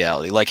that's the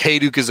reality. Like,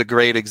 Hayduk is a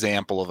great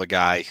example of a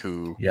guy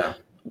who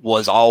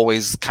was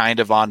always kind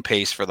of on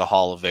pace for the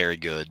Hall of Very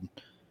Good.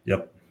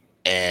 Yep.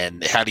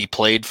 And had he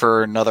played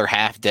for another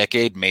half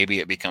decade, maybe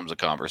it becomes a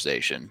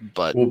conversation.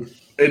 But at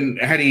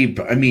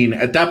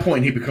that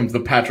point, he becomes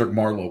the Patrick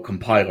Marleau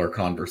compiler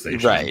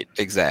conversation. Right,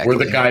 exactly.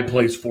 Where the guy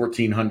plays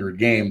 1,400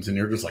 games, and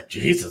you're just like,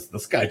 Jesus,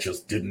 this guy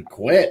just didn't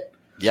quit.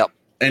 Yep.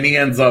 And he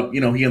ends up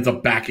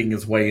backing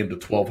his way into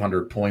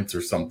 1,200 points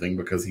or something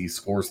because he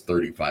scores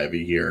 35 a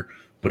year,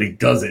 but he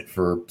does it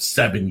for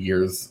 7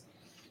 years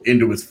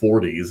into his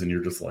 40s, and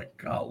you're just like,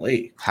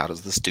 golly. How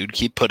does this dude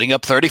keep putting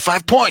up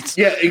 35 points?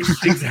 Yeah,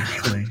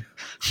 exactly.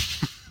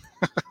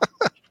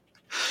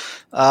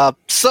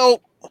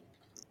 So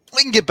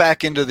we can get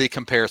back into the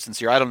comparisons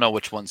here. I don't know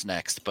which one's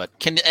next, but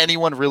can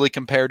anyone really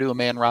compare to a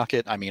Man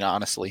Rocket? I mean,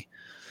 honestly.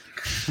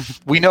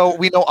 We know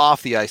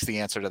off the ice the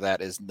answer to that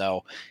is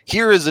no.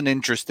 Here is an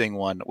interesting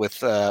one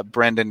with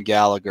Brendan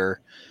Gallagher,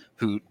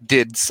 who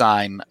did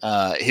sign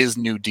his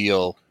new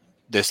deal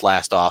this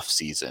last off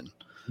season.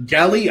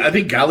 I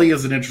think Gally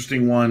is an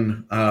interesting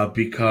one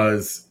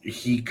because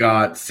he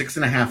got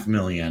 $6.5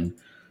 million,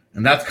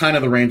 and that's kind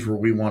of the range where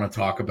we want to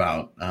talk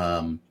about.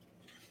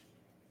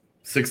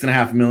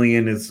 $6.5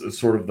 million is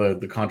sort of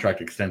the contract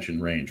extension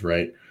range,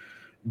 right?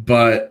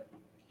 But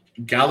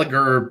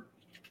Gallagher,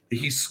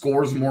 he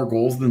scores more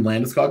goals than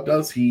Landeskog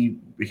does. He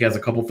has a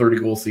couple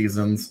 30-goal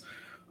seasons,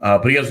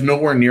 but he has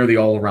nowhere near the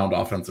all-around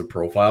offensive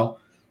profile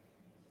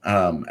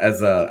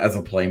as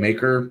a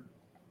playmaker.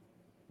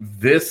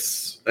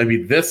 This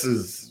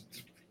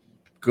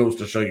goes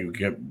to show you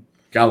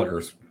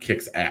Gallagher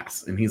kicks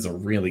ass, and he's a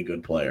really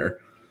good player.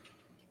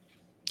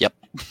 Yep.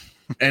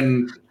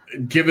 And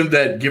given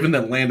that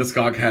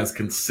Landeskog has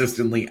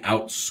consistently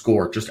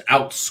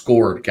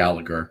outscored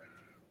Gallagher,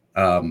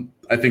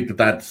 I think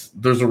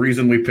there's a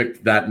reason we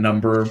picked that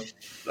number.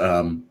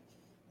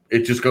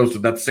 It just goes to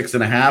that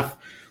 6.5.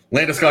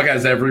 Landeskog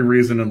has every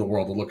reason in the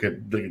world to look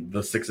at the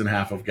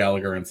 6.5 of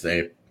Gallagher and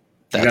say,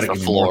 that's the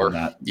floor.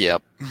 That.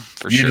 Yep,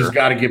 you just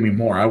got to give me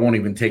more. I won't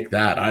even take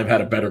that. I've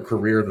had a better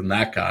career than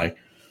that guy.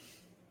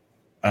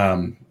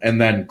 And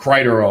then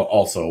Kreider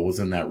also was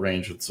in that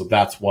range, and so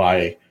that's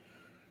why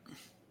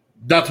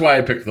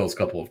I picked those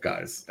couple of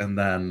guys. And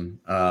then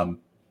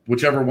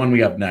whichever one we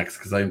have next,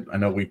 because I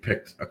know we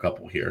picked a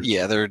couple here.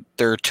 Yeah, there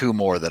are two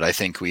more that I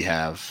think we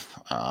have.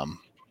 I'm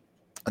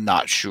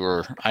not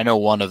sure. I know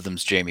one of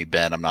them's Jamie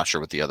Benn. I'm not sure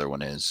what the other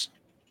one is.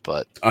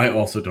 But I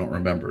also don't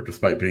remember,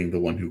 despite being the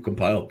one who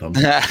compiled them.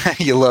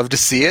 You love to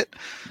see it?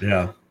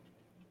 Yeah.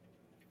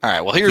 All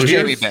right, well, here's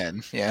Jamie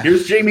Benn. Yeah.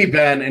 Here's Jamie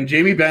Benn, and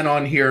Jamie Benn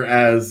on here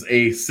as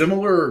a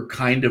similar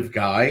kind of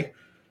guy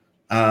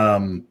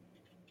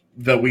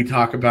that we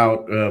talk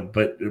about,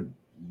 but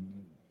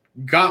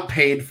got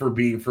paid for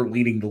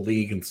leading the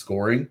league in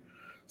scoring,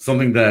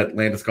 something that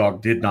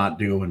Landeskog did not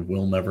do and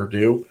will never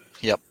do.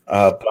 Yep.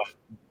 But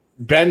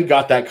Ben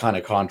got that kind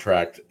of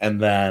contract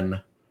and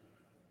then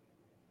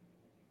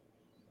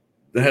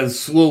has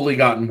slowly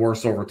gotten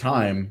worse over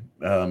time.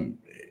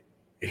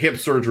 Hip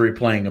surgery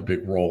playing a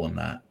big role in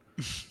that.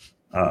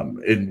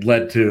 It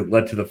led to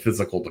the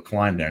physical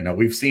decline there. Now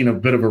we've seen a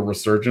bit of a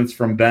resurgence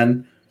from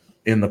Ben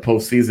in the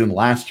postseason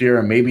last year,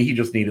 and maybe he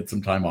just needed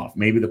some time off.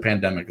 Maybe the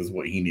pandemic is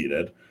what he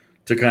needed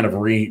to kind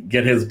of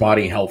get his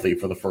body healthy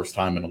for the first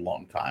time in a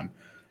long time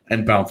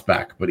and bounce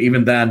back. But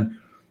even then,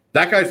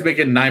 that guy's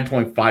making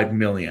 $9.5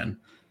 million.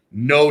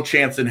 No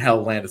chance in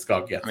hell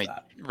Landeskog gets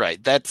that.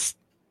 Right. That's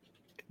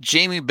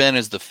Jamie Benn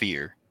is the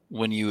fear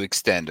when you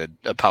extended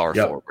a power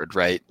forward,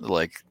 right?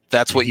 Like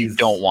that's what you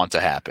don't want to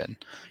happen.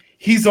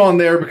 He's on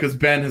there because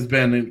Ben has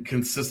been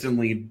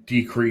consistently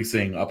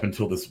decreasing up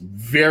until this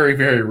very,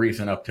 very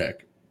recent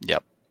uptick.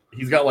 Yep.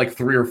 He's got like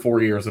 3 or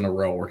 4 years in a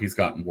row where he's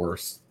gotten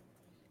worse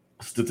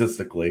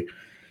statistically.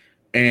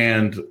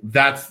 And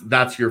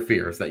that's your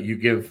fear, is that you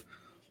give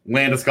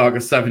Landeskog a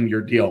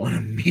 7-year deal and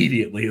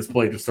immediately his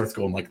play just starts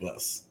going like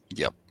this.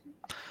 Yep.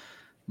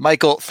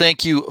 Michael,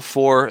 thank you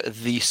for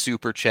the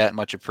super chat.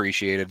 Much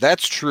appreciated.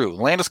 That's true.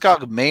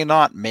 Landeskog may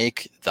not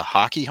make the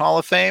Hockey Hall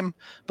of Fame,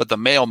 but the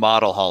Male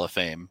Model Hall of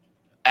Fame,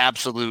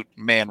 absolute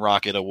Man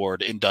Rocket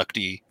Award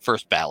inductee,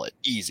 first ballot.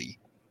 Easy.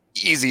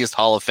 Easiest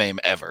Hall of Fame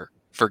ever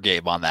for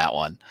Gabe on that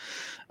one.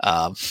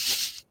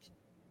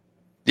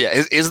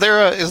 Is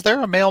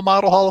there a Male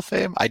Model Hall of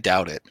Fame? I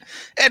doubt it.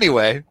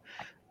 Anyway,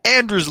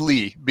 Anders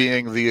Lee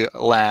being the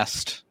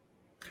last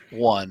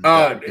one.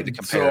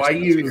 So I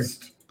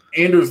used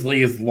Anders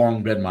Lee has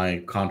long been my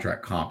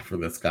contract comp for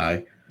this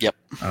guy. Yep.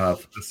 For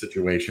the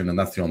situation, and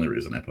that's the only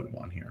reason I put him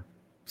on here.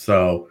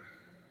 So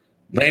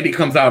Landy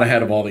comes out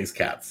ahead of all these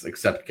cats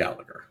except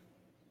Gallagher.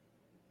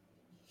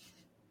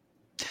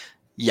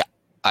 Yeah,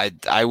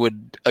 I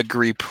would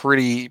agree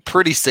pretty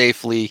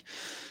safely.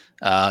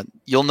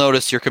 You'll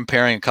notice you're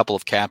comparing a couple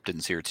of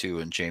captains here too,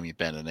 in Jamie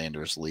Benn and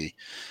Anders Lee.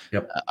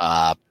 Yep.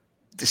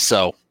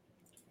 So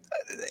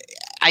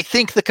I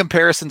think the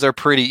comparisons are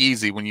pretty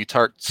easy when you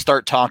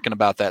start talking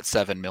about that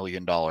 $7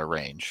 million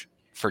range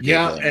for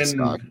Gabriel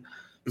Landeskog.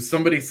 And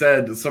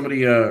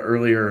somebody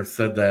earlier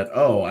said that,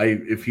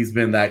 if he's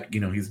been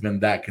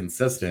that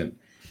consistent,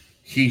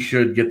 he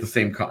should get the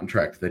same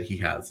contract that he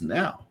has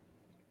now.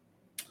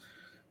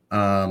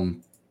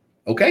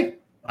 Okay,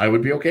 I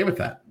would be okay with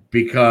that,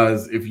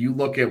 because if you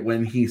look at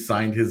when he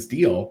signed his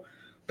deal,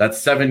 that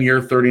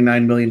 7-year,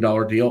 $39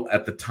 million deal,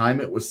 at the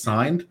time it was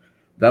signed,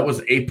 that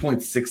was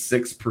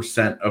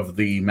 8.66% of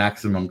the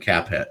maximum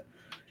cap hit.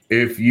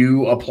 If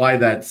you apply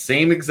that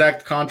same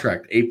exact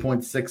contract,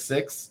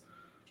 8.66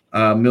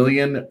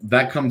 million,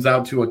 that comes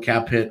out to a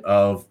cap hit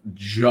of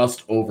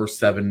just over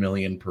 $7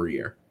 million per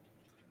year.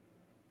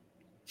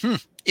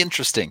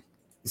 Interesting.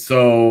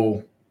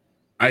 So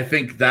I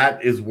think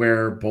that is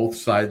where both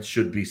sides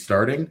should be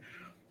starting.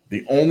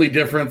 The only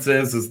difference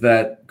is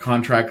that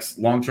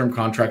long-term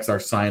contracts are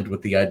signed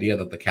with the idea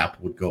that the cap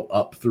would go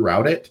up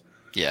throughout it.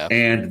 Yeah.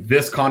 And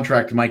this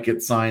contract might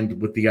get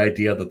signed with the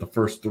idea that the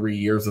first 3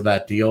 years of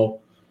that deal,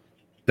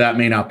 that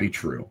may not be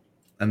true.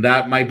 And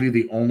that might be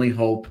the only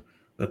hope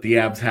that the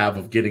Avs have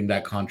of getting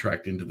that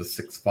contract into the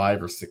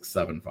 6.5 or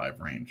 6.75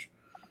 range.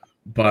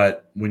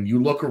 But when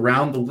you look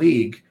around the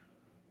league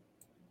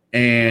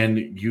and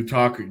you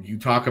talk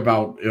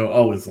about,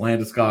 is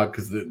Landeskog,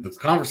 because the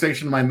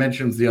conversation I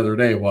mentioned the other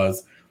day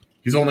was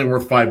he's only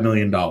worth $5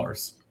 million.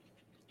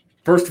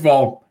 First of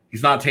all,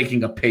 he's not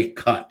taking a pay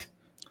cut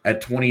at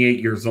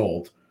 28 years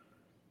old,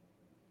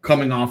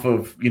 coming off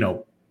of,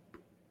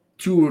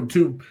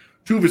 two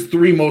of his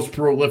 3 most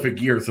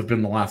prolific years have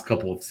been the last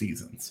couple of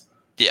seasons.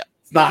 Yeah.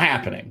 It's not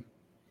happening.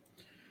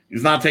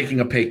 He's not taking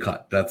a pay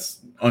cut. That's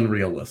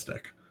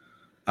unrealistic.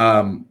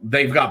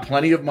 They've got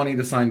plenty of money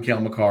to sign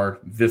Cale Makar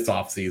this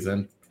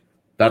offseason.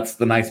 That's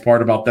the nice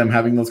part about them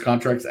having those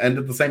contracts end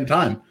at the same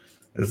time,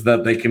 is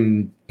that they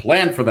can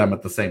plan for them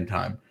at the same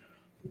time.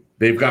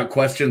 They've got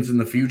questions in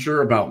the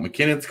future about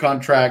McKinnon's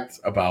contract,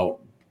 about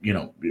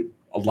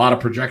a lot of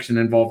projection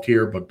involved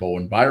here, but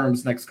Bowen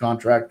Byram's next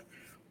contract.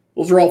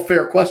 Those are all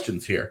fair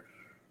questions here.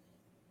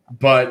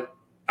 But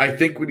I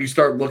think when you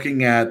start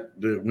looking at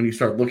the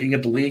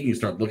league, you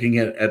start looking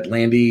at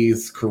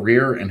Landy's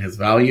career and his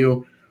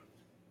value,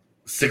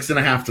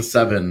 6.5 to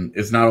 7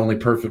 is not only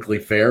perfectly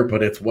fair,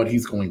 but it's what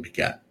he's going to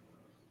get.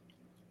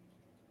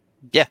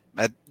 Yeah,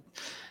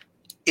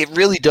 it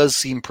really does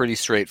seem pretty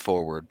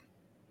straightforward.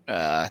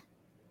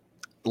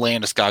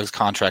 Landeskog's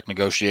contract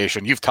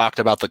negotiation. You've talked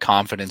about the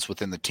confidence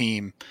within the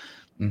team.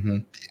 Mm-hmm.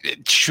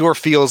 It sure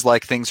feels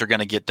like things are going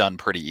to get done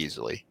pretty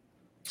easily.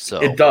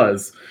 So it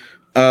does.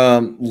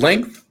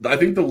 Length. I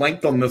think the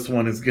length on this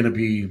one is going to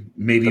be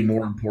maybe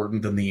more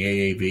important than the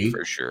AAV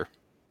for sure,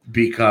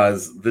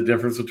 because the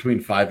difference between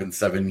 5 and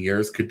 7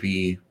 years could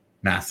be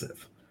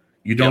massive.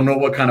 You don't know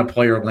what kind of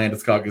player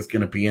Landeskog is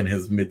going to be in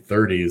his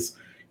mid-30s.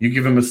 You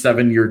give him a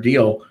 7-year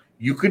deal,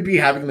 you could be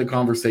having the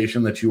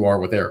conversation that you are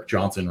with Eric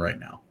Johnson right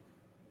now.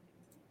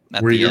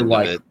 where you're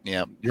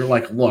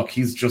like, look,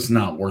 he's just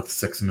not worth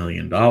 $6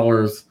 million.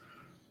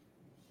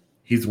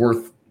 He's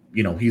worth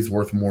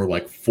more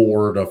like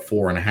 $4 to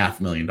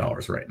 $4.5 million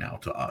right now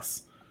to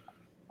us.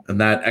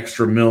 And that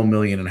extra $1.5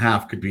 million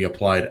could be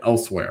applied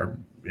elsewhere.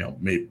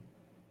 Maybe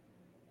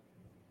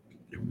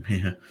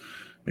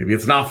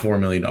it's not $4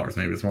 million.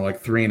 Maybe it's more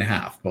like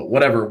 3.5. But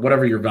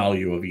whatever your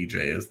value of EJ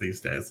is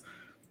these days,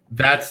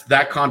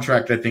 that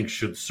contract I think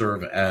should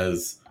serve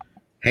as,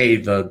 hey,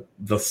 the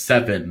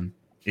 7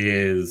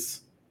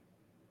 is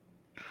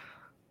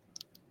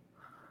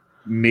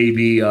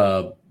maybe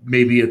a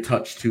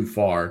touch too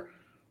far.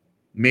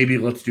 Maybe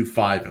let's do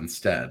 5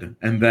 instead.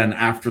 And then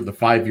after the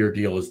 5-year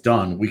deal is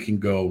done, we can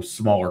go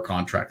smaller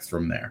contracts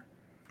from there.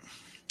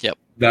 Yep.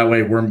 That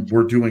way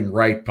we're doing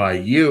right by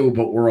you,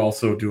 but we're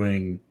also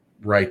doing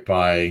right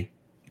by...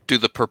 Do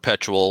the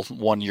perpetual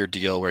 1-year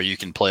deal where you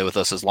can play with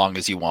us as long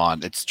as you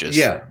want. It's just...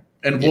 Yeah.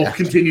 And we'll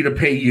continue to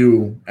pay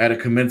you at a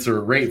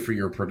commensurate rate for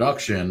your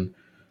production,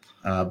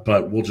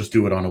 but we'll just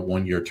do it on a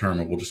 1-year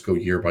term, and we'll just go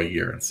year by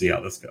year and see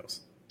how this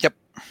goes. Yep.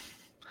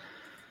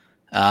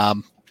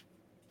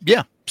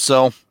 Yeah.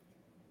 So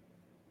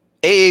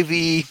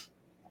AAV,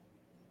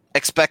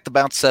 expect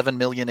about 7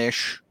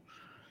 million-ish.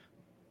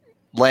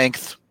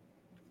 Length,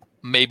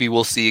 maybe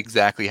we'll see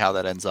exactly how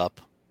that ends up.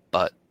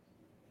 But,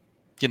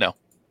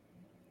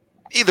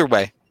 either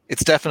way,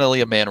 it's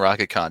definitely a Man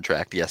Rocket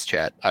contract. Yes,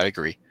 chat, I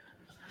agree.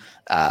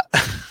 I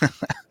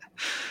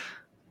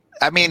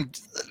mean,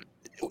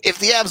 if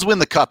the Avs win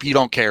the cup, you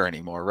don't care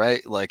anymore,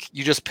 right? Like,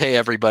 you just pay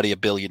everybody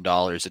 $1 billion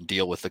and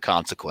deal with the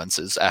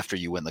consequences after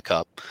you win the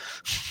cup.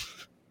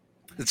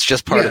 It's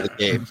just part of the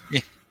game.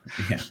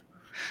 Yeah.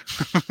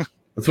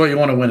 That's why you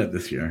want to win it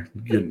this year.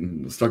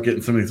 Start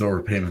getting some of these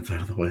overpayments out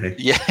of the way.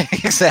 Yeah,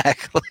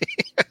 exactly.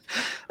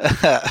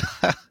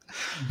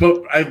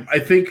 But I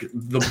think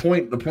the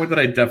point that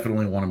I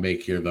definitely want to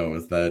make here, though,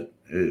 is that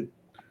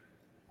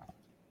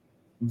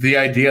the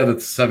idea that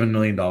 $7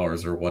 million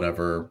or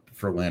whatever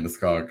for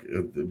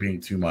Landeskog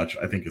being too much,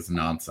 I think is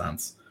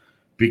nonsense.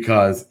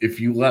 Because if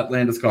you let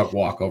Landeskog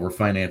walk over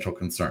financial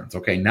concerns,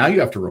 okay, now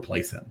you have to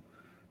replace him.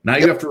 Now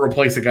you have to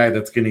replace a guy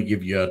that's going to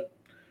give you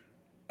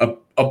a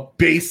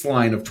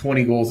baseline of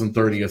 20 goals and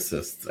 30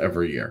 assists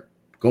every year.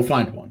 Go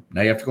find one.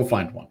 Now you have to go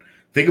find one.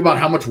 Think about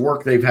how much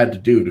work they've had to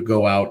do to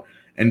go out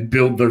and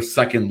build their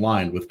second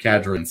line with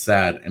Kadri and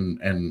Sad and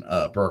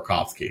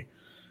Burakovsky.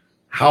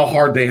 How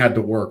hard they had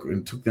to work, and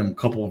it took them a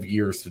couple of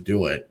years to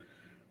do it.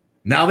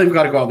 Now they've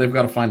got to go out. They've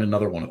got to find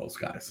another one of those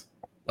guys.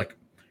 Like,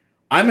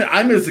 I'm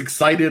as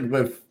excited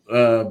with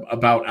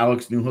about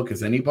Alex Newhook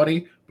as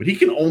anybody, but he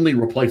can only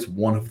replace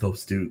one of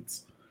those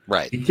dudes.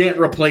 Right. He can't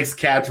replace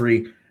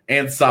Kadri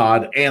and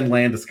Saad and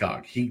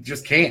Landeskog. He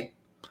just can't.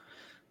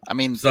 I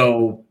mean,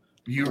 so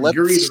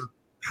you're either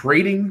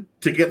trading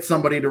to get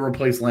somebody to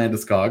replace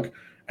Landeskog,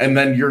 and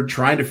then you're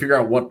trying to figure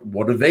out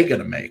what are they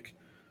going to make,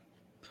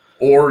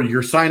 or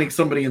you're signing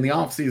somebody in the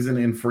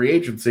offseason in free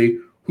agency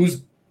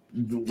who's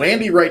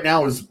Landy right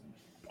now is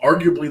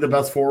arguably the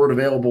best forward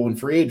available in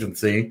free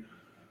agency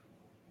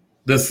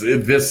this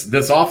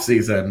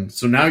offseason.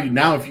 So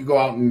now if you go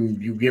out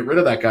and you get rid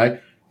of that guy,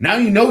 now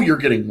you're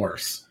getting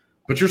worse,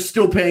 but you're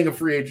still paying a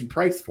free agent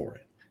price for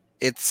it.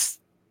 It's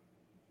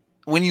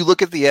when you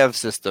look at the Avs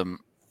system,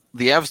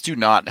 the Avs do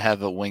not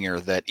have a winger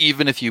that,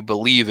 even if you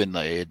believe in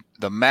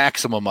the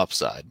maximum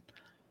upside,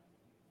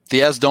 the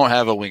Avs don't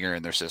have a winger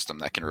in their system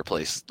that can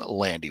replace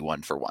Landy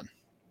 1-for-1.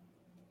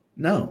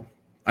 No.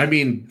 I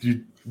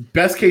mean,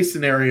 best case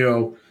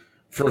scenario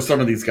for some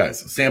of these guys,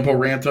 Sampo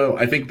Ranto,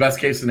 I think best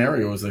case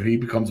scenario is that he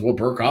becomes what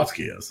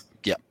Burakovsky is.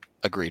 Yeah,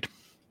 agreed.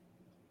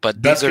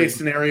 But best case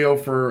scenario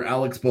for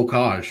Alex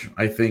Bocage,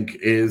 I think,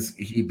 is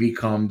he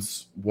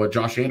becomes what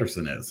Josh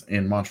Anderson is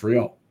in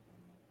Montreal.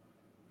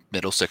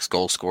 Middle six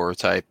goal scorer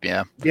type,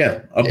 yeah.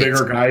 Yeah, a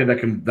bigger guy that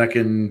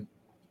can.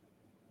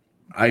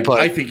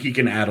 I think he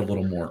can add a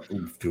little more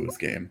oomph to his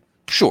game.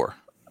 Sure,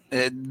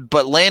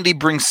 but Landy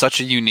brings such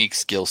a unique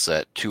skill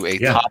set to a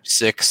top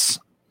 6,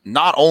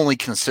 not only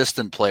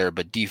consistent player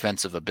but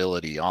defensive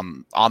ability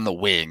on the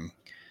wing.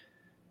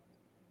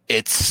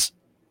 It's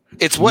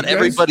what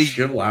everybody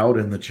chill out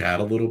in the chat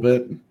a little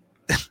bit.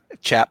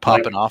 Chat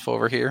popping off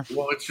over here.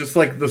 Well, it's just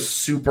like the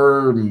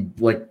super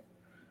like.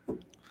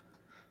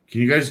 Can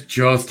you guys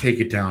just take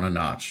it down a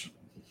notch?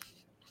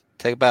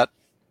 Take about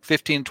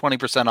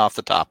 15-20% off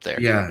the top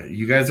there. Yeah,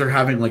 you guys are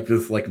having like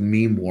this like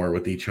meme war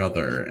with each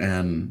other,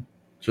 and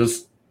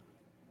just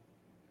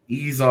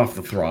ease off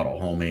the throttle,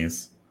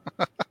 homies.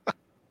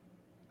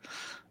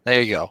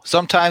 There you go.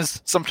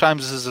 Sometimes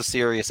this is a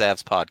serious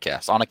Avs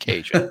podcast on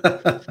occasion.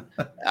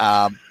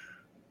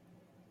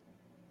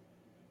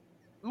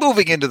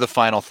 Moving into the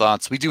final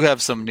thoughts, we do have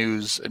some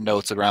news and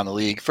notes around the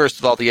league. First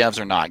of all, the Avs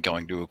are not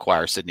going to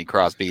acquire Sidney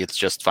Crosby. It's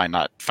just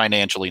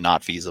financially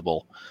not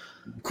feasible.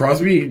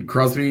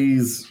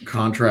 Crosby's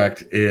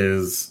contract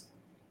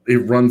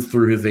runs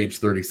through his age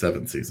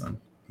 37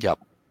 season. Yep.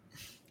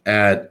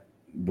 At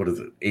what is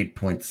it,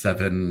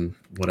 8.7,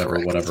 whatever,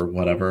 Correct.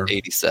 whatever.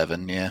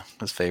 87, yeah,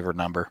 his favorite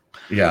number.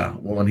 Yeah,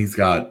 well, and he's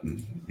got,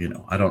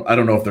 I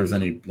don't know if there's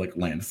any like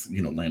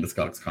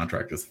Landeskog's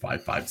contract is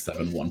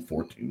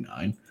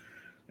 5571429,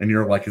 and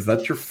you're like, is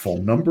that your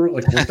phone number?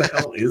 Like, what the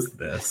hell is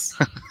this?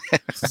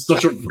 This is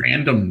such a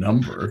random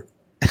number.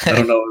 I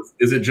don't know.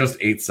 Is it just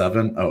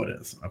 87? Oh, it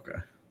is. Okay.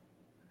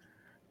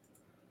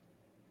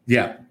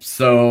 Yeah.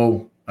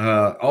 So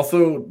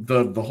also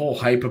the whole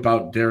hype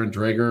about Darren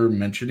Dreger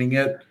mentioning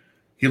it,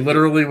 he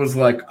literally was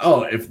like,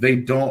 oh, if they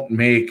don't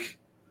make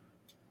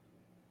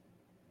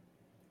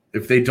the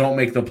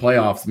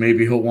playoffs,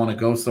 maybe he'll want to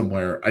go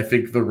somewhere. I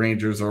think the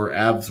Rangers or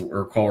Avs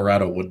or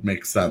Colorado would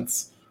make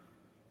sense.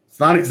 It's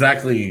not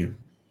exactly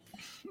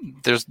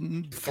there's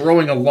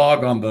throwing a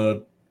log on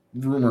the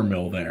rumor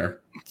mill there.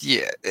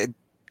 Yeah.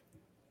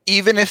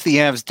 Even if the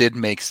Avs did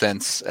make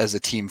sense as a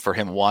team for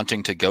him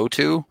wanting to go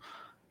to,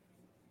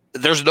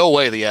 there's no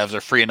way the Avs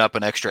are freeing up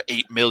an extra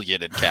 $8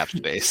 million in cap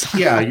space.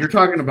 Yeah, you're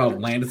talking about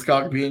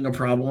Landeskog being a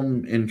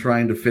problem in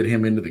trying to fit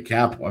him into the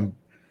cap.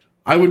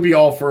 I would be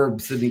all for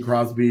Sidney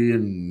Crosby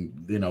and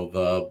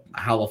the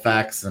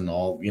Halifax and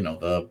all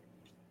the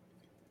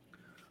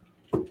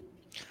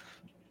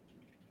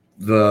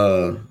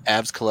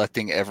Avs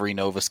collecting every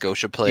Nova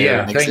Scotia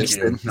player in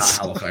existence. You. Not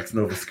Halifax,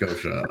 Nova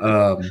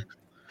Scotia.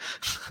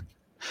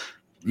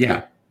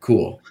 Yeah,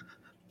 cool.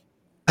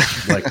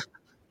 Like,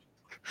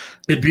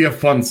 it'd be a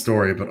fun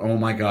story, but oh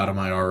my god, am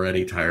I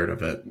already tired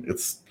of it?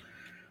 It's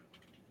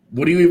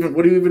what do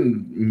you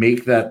even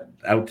make that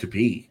out to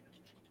be?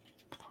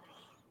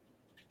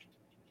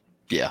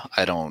 Yeah,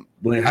 I don't.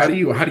 Like, how do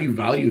you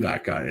value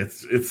that guy?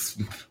 It's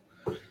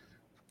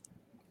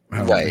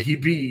right.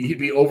 He'd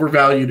be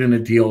overvalued in a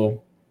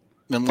deal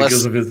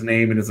because of his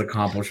name and his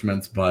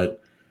accomplishments,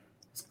 but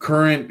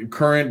current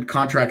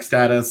contract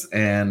status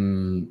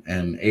and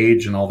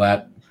age and all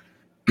that.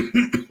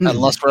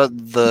 Unless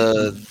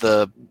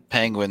the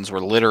Penguins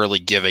were literally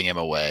giving him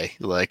away,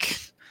 like.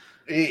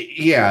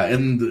 Yeah,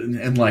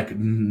 and like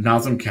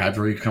Nazem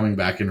Kadri coming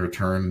back in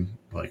return,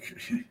 like.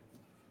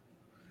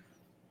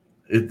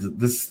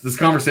 This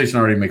conversation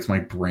already makes my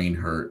brain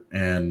hurt,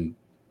 and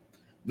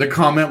the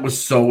comment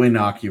was so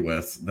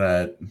innocuous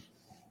that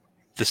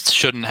this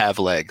shouldn't have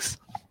legs.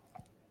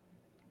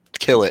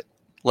 Kill it.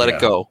 Let it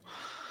go.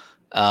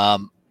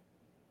 All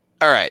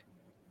right.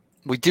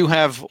 We do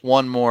have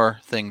one more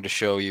thing to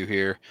show you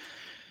here.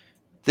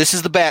 This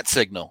is the bat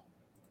signal.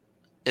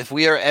 If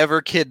we are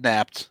ever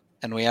kidnapped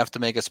and we have to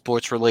make a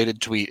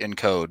sports-related tweet in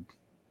code,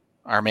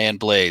 our man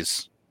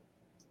Blaze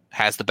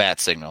has the bat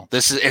signal.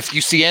 This is, if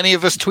you see any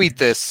of us tweet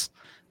this,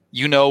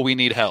 we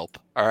need help.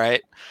 All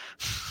right.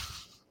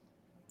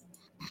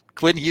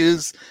 Quinn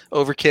Hughes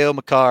over Cale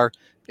Makar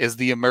is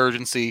the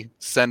emergency.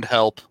 Send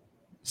help.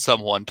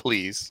 Someone,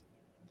 please.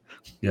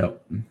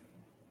 Yep.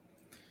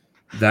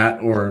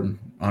 That or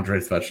Andrei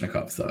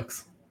Svechnikov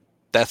sucks.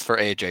 That's for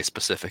AJ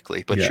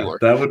specifically, but sure.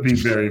 That would be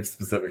very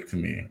specific to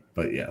me,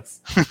 but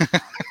yes.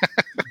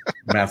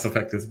 Mass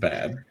Effect is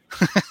bad.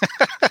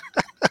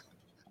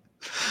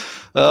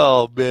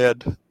 Oh,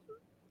 man.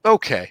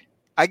 Okay.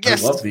 I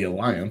guess. I love the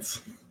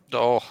Alliance.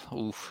 Oh,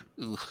 oof.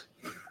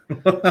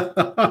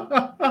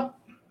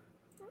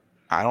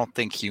 I don't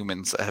think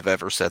humans have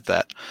ever said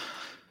that.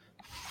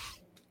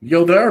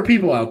 Yo, there are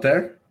people out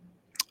there.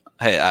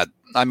 Hey,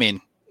 I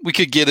mean, we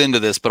could get into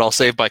this, but I'll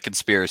save my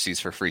conspiracies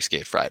for Free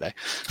Skate Friday.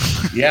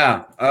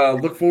 Yeah.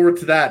 Look forward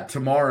to that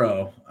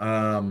tomorrow.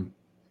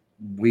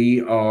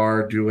 We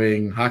are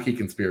doing hockey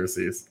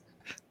conspiracies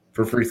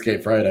for Free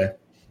Skate Friday.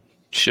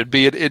 Should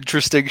be an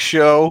interesting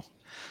show.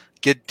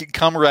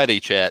 Come ready,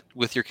 chat,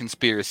 with your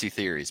conspiracy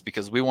theories,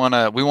 because we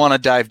wanna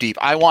dive deep.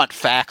 I want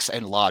facts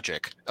and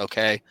logic.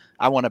 Okay,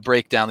 I want to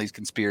break down these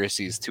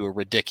conspiracies to a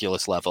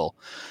ridiculous level.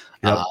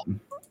 Yep.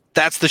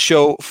 That's the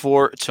show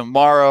for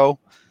tomorrow.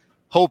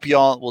 Hope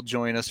y'all will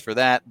join us for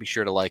that. Be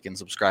sure to like and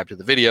subscribe to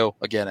the video.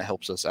 Again, it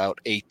helps us out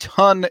a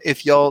ton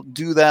if y'all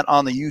do that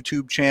on the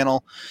YouTube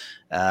channel.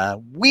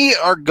 We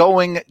are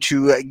going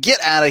to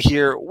get out of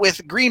here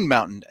with Green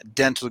Mountain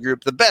Dental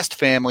Group, the best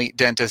family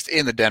dentist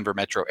in the Denver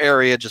metro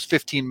area, just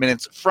 15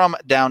 minutes from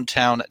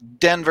downtown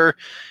Denver.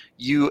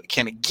 You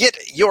can get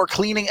your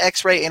cleaning,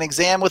 x-ray, and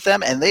exam with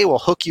them, and they will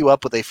hook you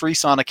up with a free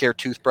Sonicare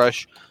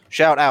toothbrush.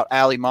 Shout out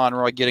Allie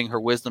Monroy getting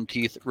her wisdom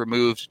teeth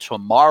removed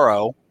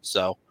tomorrow.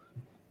 So,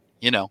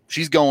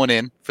 she's going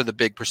in for the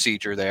big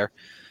procedure there.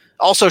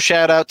 Also,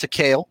 shout out to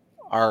Kale,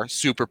 our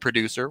super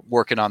producer,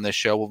 working on this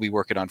show. We'll be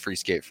working on Free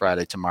Skate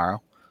Friday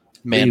tomorrow.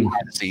 Man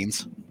behind the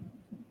scenes.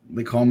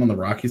 They call him on the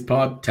Rockies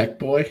pod Tech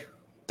Boy.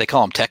 They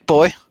call him Tech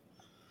Boy?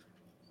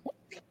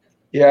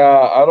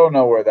 Yeah, I don't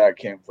know where that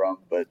came from,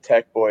 but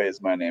Tech Boy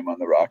is my name on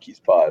the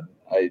Rockies pod.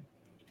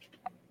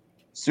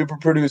 Super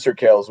producer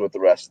Kale's what the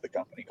rest of the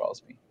company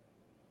calls me.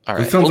 All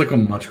right. It sounds like a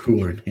much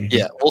cooler name.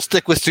 Yeah, we'll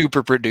stick with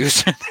super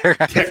producer there.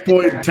 Tech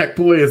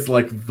Boy is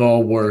like the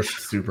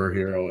worst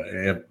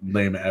superhero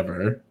name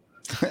ever.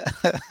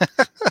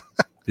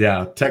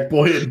 Yeah, Tech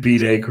Boy and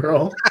B-Day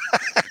Girl.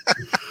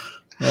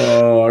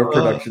 Oh, our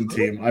production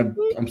team.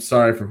 I'm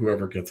sorry for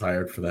whoever gets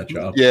hired for that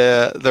job.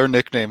 Yeah, their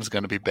nickname's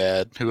going to be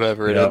bad,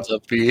 whoever it ends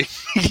up being.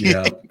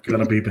 Yeah,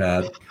 going to be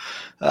bad.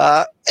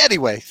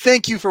 Anyway,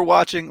 thank you for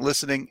watching,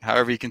 listening,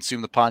 however you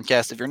consume the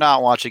podcast. If you're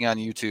not watching on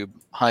YouTube,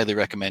 highly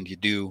recommend you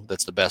do.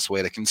 That's the best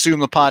way to consume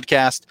the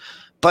podcast.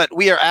 But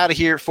we are out of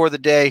here for the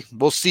day.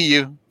 We'll see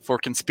you for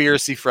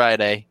Conspiracy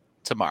Friday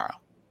tomorrow.